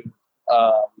way to,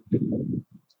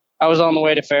 I was on the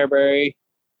way to Fairbury,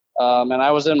 and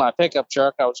I was in my pickup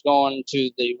truck. I was going to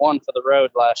the one for the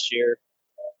road last year,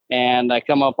 and I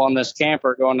come up on this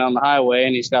camper going down the highway,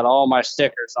 and he's got all my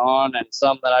stickers on and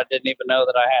some that I didn't even know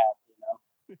that I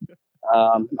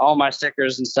had, all my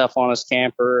stickers and stuff on his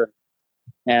camper.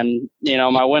 And,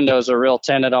 my windows are real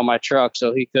tinted on my truck,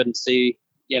 so he couldn't see,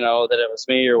 that it was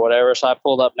me or whatever. So I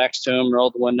pulled up next to him,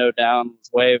 rolled the window down, was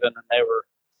waving, and they were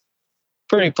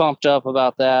pretty pumped up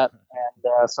about that.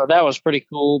 And so that was pretty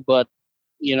cool. But,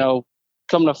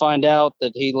 come to find out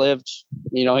that he lived,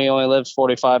 he only lives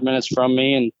 45 minutes from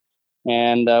me.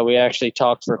 And we actually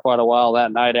talked for quite a while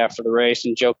that night after the race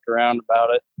and joked around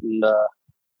about it. And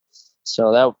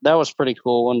so that was pretty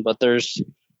cool one. But there's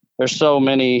so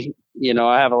many,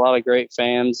 I have a lot of great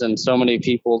fans and so many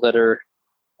people that are,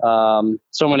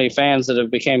 so many fans that have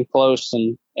become close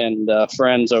and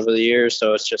friends over the years.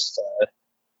 So it's just,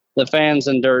 the fans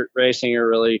in dirt racing are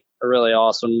really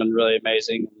awesome and really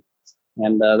amazing.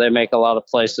 And they make a lot of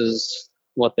places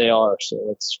what they are. So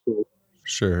it's cool.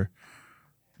 Sure.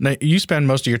 Now, you spend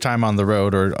most of your time on the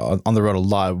road or on the road a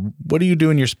lot. What do you do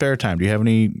in your spare time? Do you have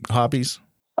any hobbies?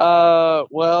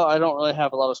 Well, I don't really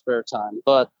have a lot of spare time,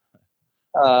 but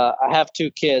I have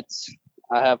 2 kids.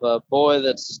 I have a boy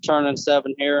that's turning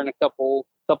 7 here in a couple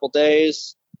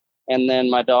days, and then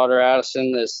my daughter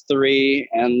Addison is 3,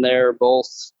 and they're both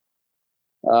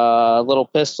little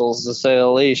pistols, to say the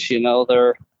least.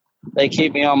 They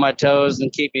keep me on my toes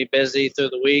and keep me busy through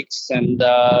the weeks. And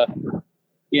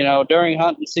during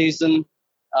hunting season,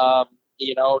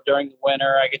 during the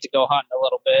winter, I get to go hunting a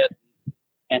little bit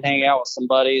and hang out with some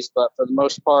buddies. But for the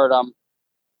most part,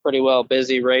 pretty well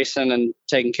busy racing and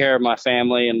taking care of my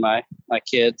family and my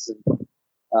kids. And,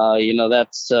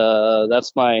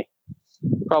 that's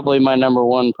probably my number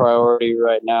one priority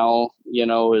right now,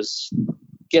 is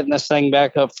getting this thing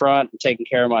back up front and taking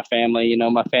care of my family.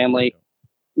 My family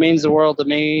means the world to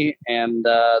me, and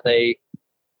they,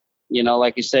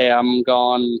 like you say, I'm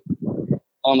gone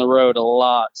on the road a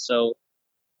lot. So,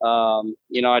 I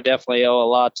definitely owe a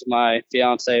lot to my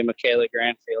fiance, Michaela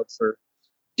Granfield, for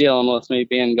dealing with me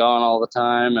being gone all the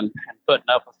time and putting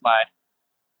up with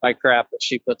my crap that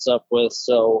she puts up with.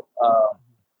 So,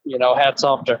 hats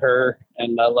off to her,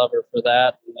 and I love her for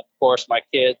that. And of course, my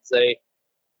kids, they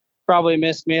probably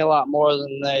miss me a lot more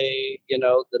than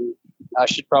than I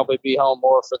should probably be home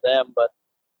more for them. But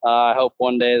I hope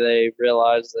one day they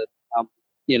realize that I'm,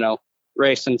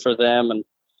 racing for them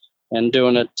and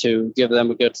doing it to give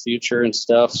them a good future and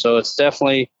stuff. So it's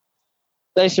definitely,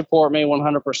 they support me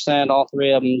 100%. All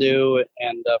three of them do.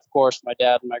 And of course, my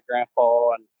dad and my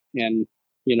grandpa and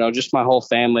just my whole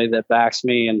family that backs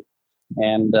me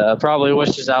and probably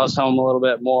wishes I was home a little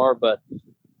bit more, but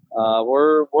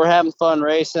we're having fun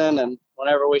racing, and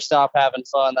whenever we stop having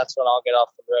fun, that's when I'll get off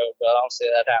the road. But I don't see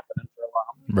that happening for a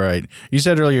while. Right. You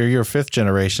said earlier you're a 5th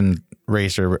generation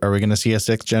racer. Are we going to see a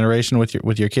 6th generation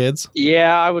with your kids?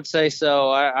 Yeah, I would say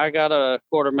so. I got a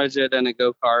quarter midget and a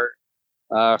go-kart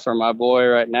for my boy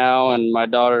right now, and my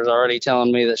daughter's already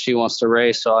telling me that she wants to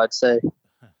race, so I'd say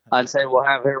we'll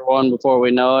have her one before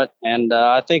we know it. And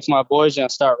I think my boy's going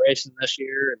to start racing this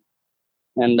year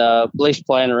and at least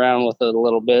playing around with it a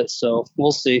little bit. So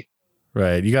we'll see.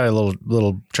 Right. You got a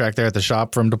little track there at the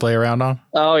shop for him to play around on?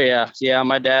 Oh, yeah. Yeah,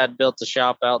 my dad built a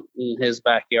shop out in his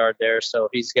backyard there. So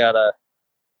he's got a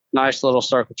nice little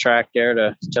circle track there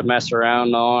to mess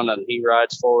around on, and he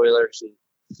rides four-wheelers.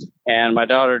 And my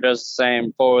daughter does the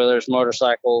same, four-wheelers,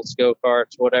 motorcycles,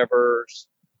 go-karts, whatever.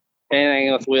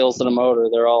 Anything with wheels and a motor,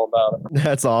 they're all about it.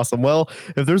 That's awesome. Well,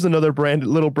 if there's another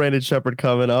little Brandon Sheppard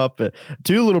coming up,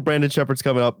 2 little Brandon Sheppards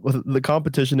coming up, the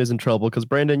competition is in trouble because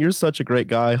Brandon, you're such a great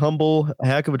guy, humble, a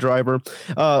heck of a driver.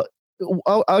 I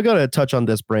gotta touch on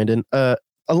this, Brandon. A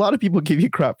lot of people give you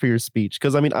crap for your speech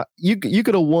because you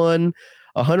could have won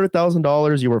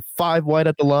 $100,000. You were 5 wide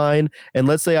at the line, and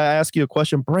let's say I ask you a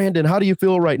question, Brandon, how do you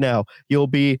feel right now? You'll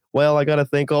be, well, I gotta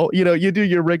think. You do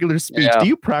your regular speech. Yeah. Do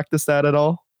you practice that at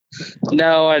all?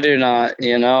 No, I do not.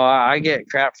 I get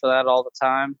crap for that all the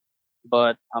time,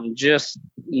 but I'm just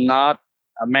not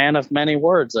a man of many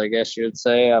words, I guess you would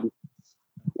say.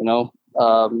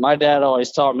 My dad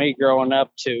always taught me growing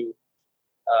up to,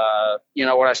 when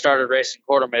I started racing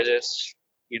quarter midgets,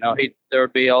 there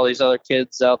would be all these other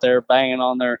kids out there banging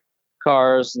on their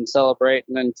cars and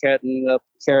celebrating and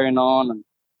carrying on and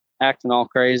acting all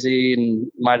crazy.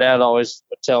 And my dad always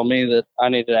would tell me that I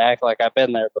needed to act like I've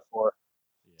been there before.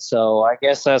 So I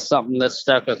guess that's something that's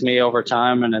stuck with me over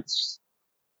time, and it's,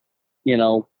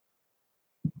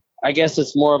 I guess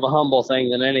it's more of a humble thing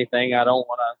than anything. I don't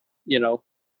want to,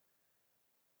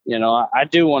 I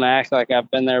do want to act like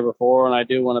I've been there before, and I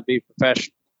do want to be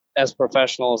as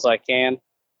professional as I can.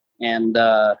 And,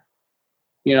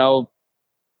 I'm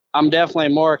definitely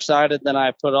more excited than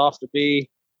I put off to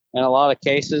be in a lot of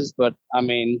cases, but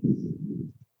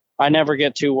I never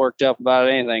get too worked up about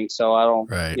anything, so I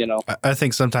don't, I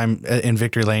think sometime in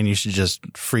Victory Lane, you should just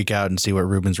freak out and see what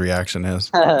Ruben's reaction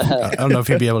is. I don't know if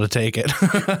he'd be able to take it.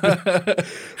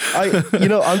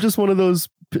 I'm just one of those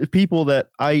people that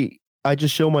I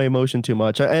just show my emotion too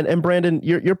much. And Brandon,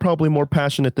 you're probably more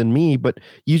passionate than me, but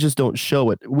you just don't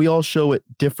show it. We all show it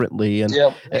differently. And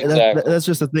yep, exactly. That's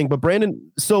just the thing. But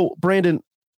Brandon,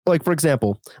 like, for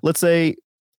example, let's say,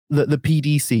 the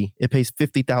PDC, it pays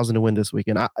 $50,000 to win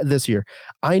this year.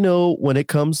 I know when it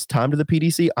comes time to the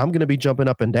PDC, I'm going to be jumping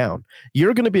up and down.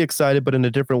 You're going to be excited, but in a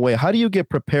different way. How do you get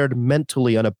prepared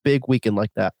mentally on a big weekend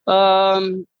like that?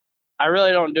 I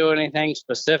really don't do anything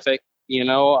specific.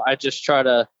 I just try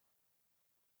to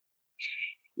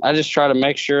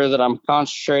make sure that I'm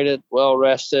concentrated, well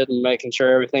rested, and making sure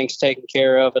everything's taken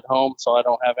care of at home, so I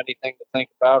don't have anything to think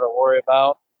about or worry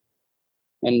about.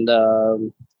 And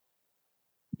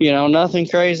nothing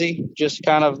crazy, just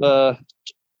kind of,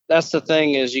 that's the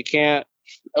thing, is you can't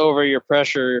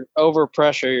overpressure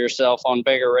yourself on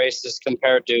bigger races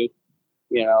compared to,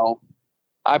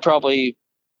 I probably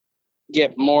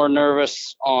get more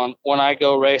nervous on when I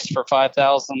go race for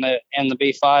 5,000 in the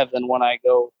B5 than when I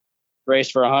go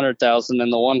race for 100,000 in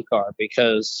the one car,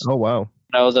 because, oh, wow.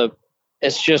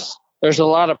 It's just, there's a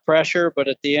lot of pressure, but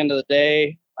at the end of the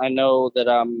day, I know that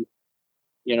I'm,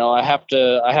 I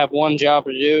have one job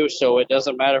to do, so it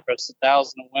doesn't matter if it's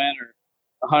 1,000 to win or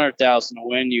 100,000 to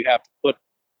win. You have to put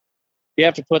you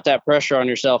have to put that pressure on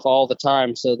yourself all the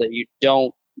time so that you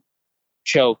don't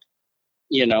choke,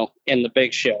 in the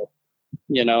big show,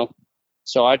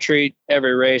 So I treat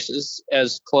every race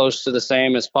as close to the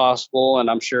same as possible, and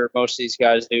I'm sure most of these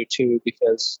guys do too,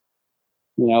 because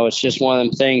it's just one of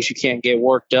them things. You can't get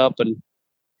worked up, and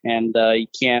you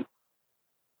can't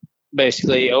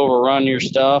basically overrun your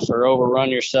stuff or overrun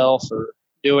yourself or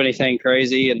do anything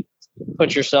crazy and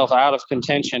put yourself out of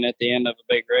contention at the end of a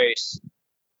big race,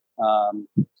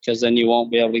 because then you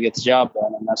won't be able to get the job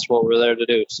done, and that's what we're there to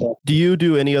do. So, do you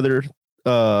do any other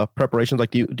preparations?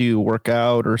 Like, do you work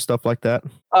out or stuff like that?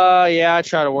 Yeah, I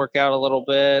try to work out a little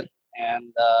bit,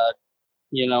 and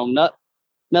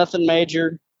nothing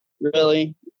major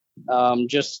really.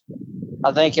 Just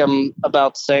I think I'm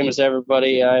about the same as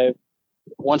everybody.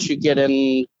 Once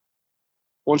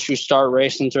you start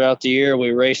racing throughout the year,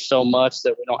 we race so much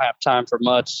that we don't have time for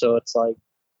much. So it's like,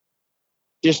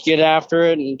 just get after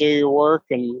it and do your work.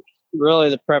 And really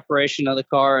the preparation of the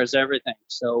car is everything.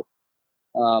 So,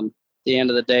 at the end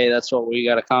of the day, that's what we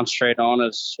got to concentrate on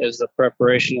is the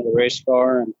preparation of the race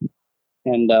car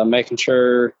and making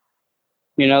sure,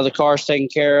 the car's taken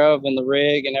care of and the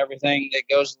rig and everything that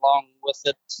goes along with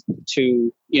it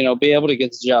to, be able to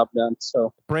get the job done.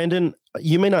 So, Brandon,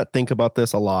 you may not think about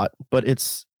this a lot, but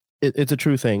it's a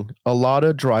true thing. A lot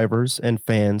of drivers and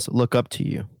fans look up to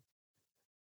you.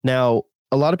 Now,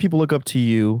 a lot of people look up to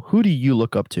you. Who do you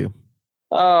look up to?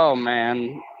 Oh,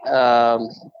 man.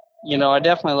 I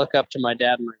definitely look up to my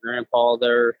dad and my grandpa.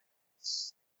 They're,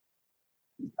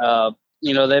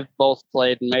 they've both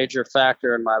played a major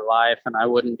factor in my life, and I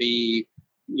wouldn't be,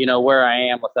 where I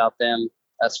am without them.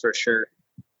 That's for sure.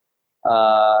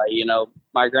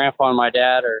 My grandpa and my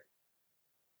dad are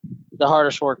the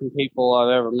hardest working people I've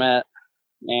ever met,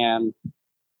 and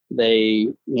they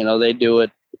do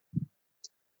it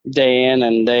day in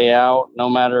and day out, no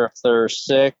matter if they're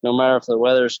sick, no matter if the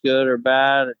weather's good or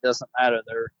bad, it doesn't matter.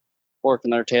 They're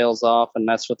working their tails off, and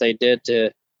that's what they did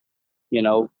to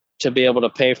be able to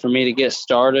pay for me to get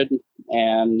started.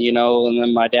 And, and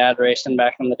then my dad racing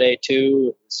back in the day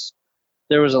too.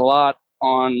 There was a lot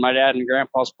on my dad and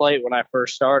grandpa's plate when I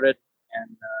first started.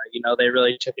 And, they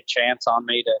really took a chance on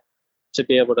me to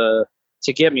be able to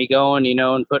get me going,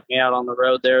 and put me out on the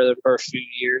road there the first few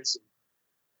years.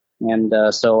 And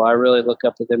so I really look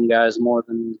up to them guys more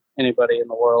than anybody in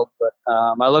the world. But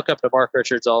I look up to Mark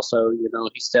Richards also.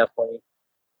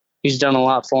 He's done a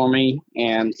lot for me,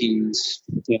 and he's,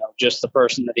 just the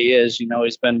person that he is.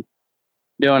 He's been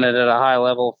doing it at a high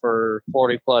level for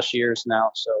 40 plus years now.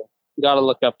 So got to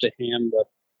look up to him, but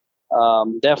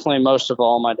definitely most of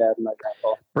all, my dad and my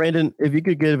grandpa. Brandon, if you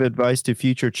could give advice to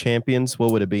future champions,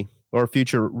 what would it be? Or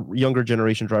future younger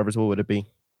generation drivers, what would it be?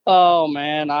 Oh,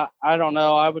 man, I don't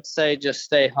know. I would say just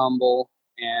stay humble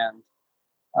and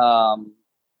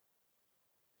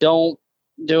don't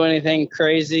do anything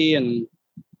crazy, and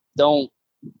don't,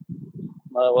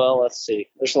 let's see.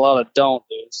 There's a lot of don't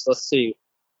do's. Let's see.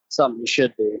 Something you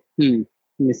should do. Let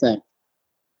me think.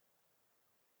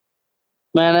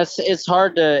 Man, it's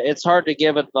hard to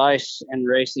give advice in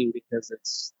racing because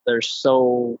there's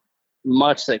so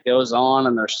much that goes on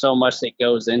and there's so much that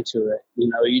goes into it.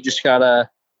 You just gotta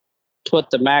put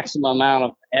the maximum amount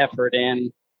of effort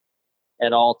in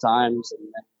at all times, and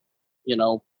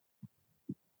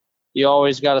you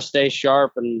always got to stay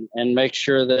sharp and make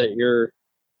sure that you're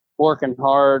working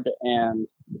hard, and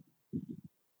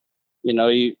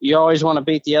you always want to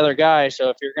beat the other guy. So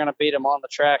if you're going to beat him on the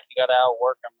track, you got to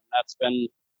outwork him. And that's been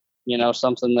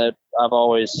something that I've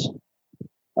always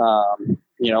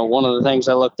one of the things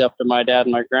I looked up to my dad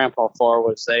and my grandpa for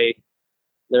was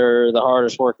they're the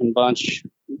hardest working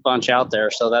bunch out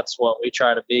there. So that's what we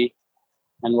try to be,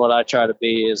 and what I try to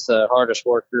be is the hardest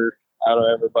worker out of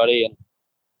everybody,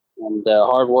 and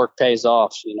hard work pays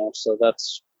off, so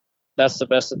that's the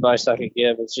best advice I could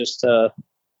give. It's just,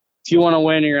 if you want to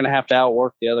win, you're going to have to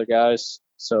outwork the other guys.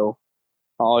 So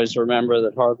always remember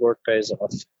that hard work pays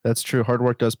off. That's true. Hard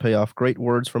work does pay off. Great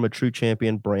words from a true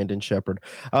champion, Brandon Sheppard.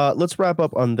 Let's wrap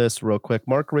up on this real quick.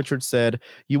 Mark Richards said,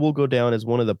 you will go down as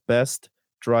one of the best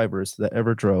drivers that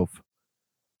ever drove.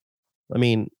 I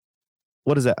mean,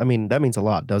 what is that? I mean, that means a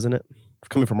lot, doesn't it?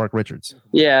 Coming from Mark Richards.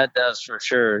 Yeah, it does for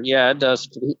sure. Yeah, it does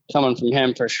coming from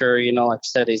him for sure. Like I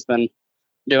said, he's been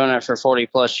doing it for 40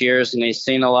 plus years, and he's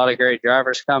seen a lot of great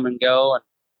drivers come and go. And,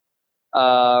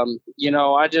 I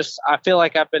feel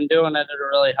like I've been doing it at a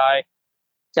really high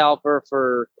caliber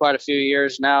for quite a few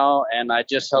years now. And I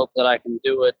just hope that I can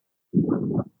do it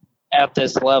at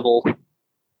this level,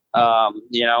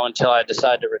 until I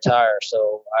decide to retire.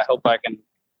 So I hope I can,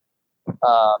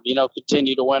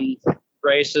 continue to win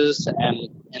races and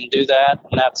do that.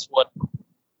 And that's what,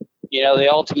 the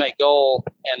ultimate goal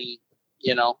and,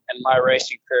 in my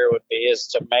racing career would be, is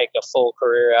to make a full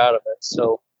career out of it.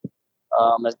 So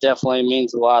it definitely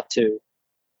means a lot to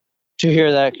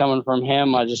hear that coming from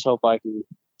him. I just hope I can,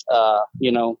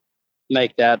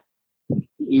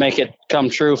 make it come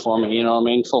true for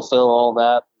me, fulfill all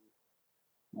that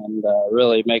and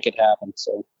really make it happen.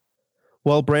 So.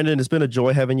 Well, Brandon, it's been a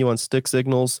joy having you on Stick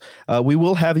Signals. We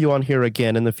will have you on here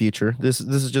again in the future. This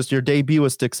is just your debut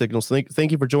with Stick Signals.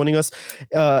 Thank you for joining us.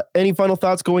 Any final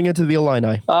thoughts going into the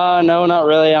Illini? No, not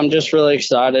really. I'm just really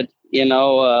excited.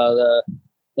 The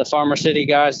Farmer City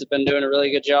guys have been doing a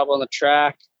really good job on the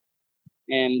track.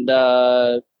 And,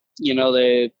 the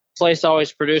place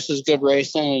always produces good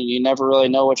racing, and you never really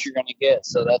know what you're going to get.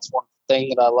 So that's one thing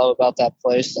that I love about that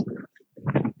place.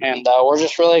 And we're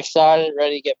just really excited,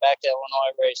 ready to get back to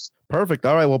Illinois racing. Perfect.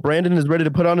 All right. Well, Brandon is ready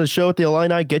to put on his show at the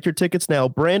Illini. Get your tickets now.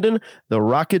 Brandon, the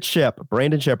Rocket Shep.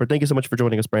 Brandon Shepherd. Thank you so much for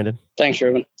joining us, Brandon. Thanks,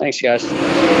 Ruben. Thanks, guys.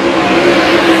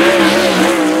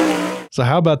 So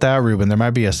how about that, Ruben? There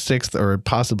might be a 6th or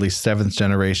possibly 7th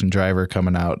generation driver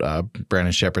coming out.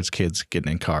 Brandon Shepherd's kids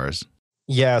getting in cars.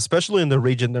 Yeah, especially in the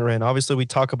region they're in. Obviously, we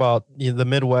talk about the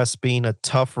Midwest being a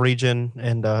tough region,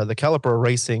 and the caliper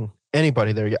racing,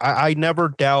 anybody there. I never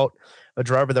doubt a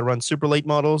driver that runs super late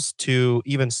models to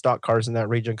even stock cars in that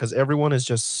region, because everyone is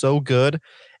just so good.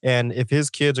 And if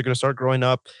his kids are going to start growing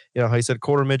up, how he said,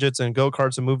 quarter midgets and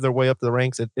go-karts and move their way up the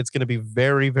ranks, it's going to be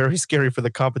very, very scary for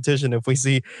the competition if we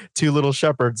see two little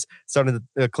shepherds starting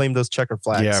to claim those checker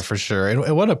flags. Yeah, for sure.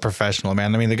 And what a professional,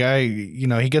 man. I mean, the guy,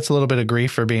 he gets a little bit of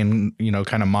grief for being,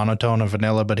 kind of monotone and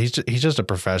vanilla, but he's just a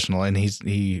professional, and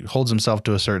he holds himself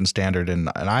to a certain standard. And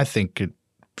I think it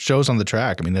shows on the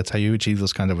track. I mean, that's how you achieve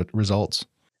those kind of results.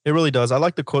 It really does. I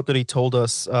like the quote that he told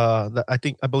us, that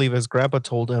I believe his grandpa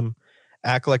told him,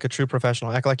 act like a true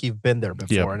professional, act like you've been there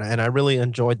before. Yep. And I really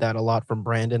enjoyed that a lot from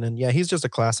Brandon. And yeah, he's just a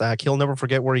class act. He'll never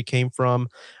forget where he came from.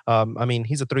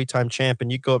 He's a 3-time champ,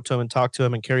 and you go up to him and talk to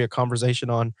him and carry a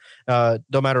conversation on,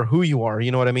 no matter who you are,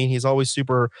 you know what I mean? He's always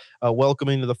super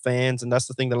welcoming to the fans. And that's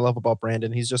the thing that I love about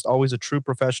Brandon. He's just always a true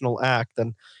professional act.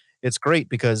 And it's great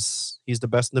because he's the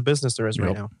best in the business there is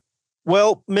right now.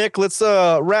 Well, Mick, let's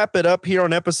wrap it up here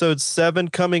on episode 7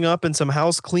 coming up, and some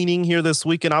house cleaning here this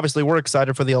weekend. Obviously, we're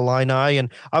excited for the Illini,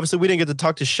 and obviously we didn't get to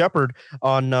talk to Shepherd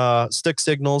on Stick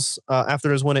Signals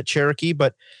after his win at Cherokee,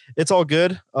 but it's all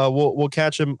good. We'll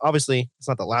catch him. Obviously, it's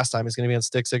not the last time he's going to be on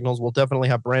Stick Signals. We'll definitely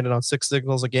have Brandon on Stick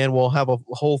Signals again. We'll have a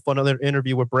whole fun other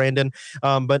interview with Brandon.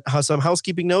 But some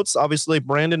housekeeping notes. Obviously,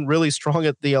 Brandon really strong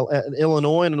at the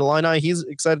Illinois and Illini. He's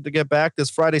excited to get back this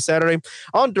Friday, Saturday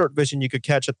on Dirt Vision. You could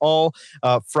catch it all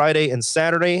Friday and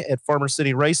Saturday at Farmer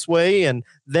City Raceway. And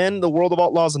then the World of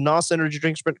Outlaws and NOS Energy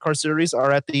Drink Sprint Car Series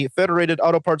are at the Federated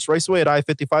Auto Parts Raceway at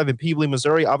I-55 in Peebly,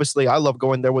 Missouri. Obviously, I love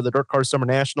going there with the Dirt Car Summer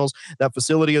Nationals. That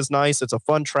facility is nice. It's a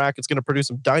fun track. It's going to produce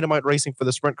some dynamite racing for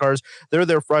the sprint cars. They're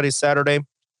there Friday, Saturday.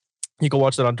 You can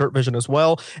watch that on Dirt Vision as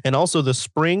well. And also the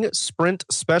Spring Sprint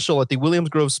Special at the Williams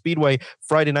Grove Speedway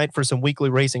Friday night for some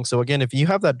weekly racing. So again, if you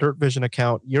have that Dirt Vision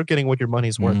account, you're getting what your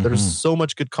money's worth. Mm-hmm. There's so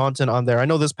much good content on there. I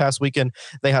know this past weekend,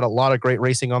 they had a lot of great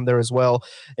racing on there as well.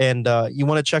 And you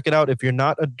want to check it out. If you're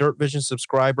not a Dirt Vision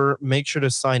subscriber, make sure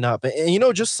to sign up.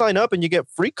 And, just sign up and you get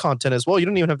free content as well. You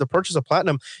don't even have to purchase a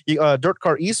platinum. Dirt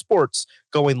Car Esports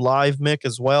going live, Mick,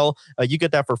 as well. You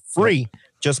get that for free.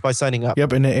 Just by signing up.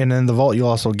 Yep, and in the vault, you'll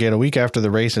also get a week after the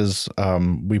races.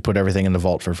 We put everything in the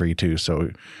vault for free too.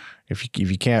 So if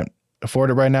you can't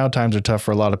afford it right now, times are tough for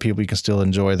a lot of people. You can still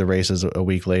enjoy the races a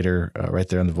week later, right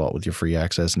there in the vault with your free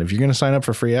access. And if you're going to sign up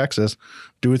for free access,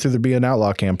 do it through the Be an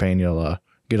Outlaw campaign. You'll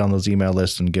get on those email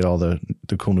lists and get all the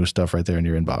cool new stuff right there in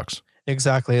your inbox.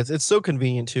 Exactly, it's so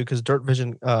convenient too, because Dirt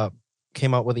Vision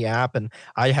came out with the app, and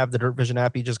I have the Dirt Vision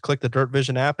app. You just click the Dirt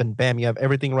Vision app and bam, you have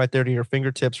everything right there to your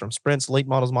fingertips, from sprints, late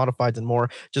models, modifieds, and more.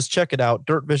 Just check it out,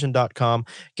 dirtvision.com.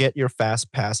 Get your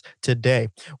fast pass today.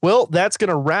 Well, that's going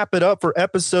to wrap it up for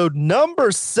episode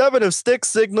number 7 of Stick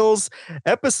Signals.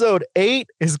 Episode 8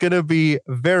 is going to be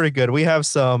very good. We have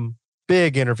some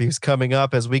big interviews coming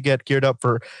up as we get geared up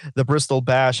for the Bristol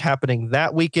Bash happening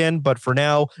that weekend. But for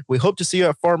now, we hope to see you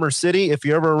at Farmer City. If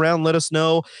you're ever around, let us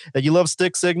know that you love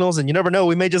Stick Signals, and you never know,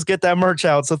 we may just get that merch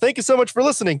out. So thank you so much for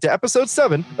listening to episode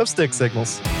 7 of Stick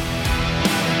Signals.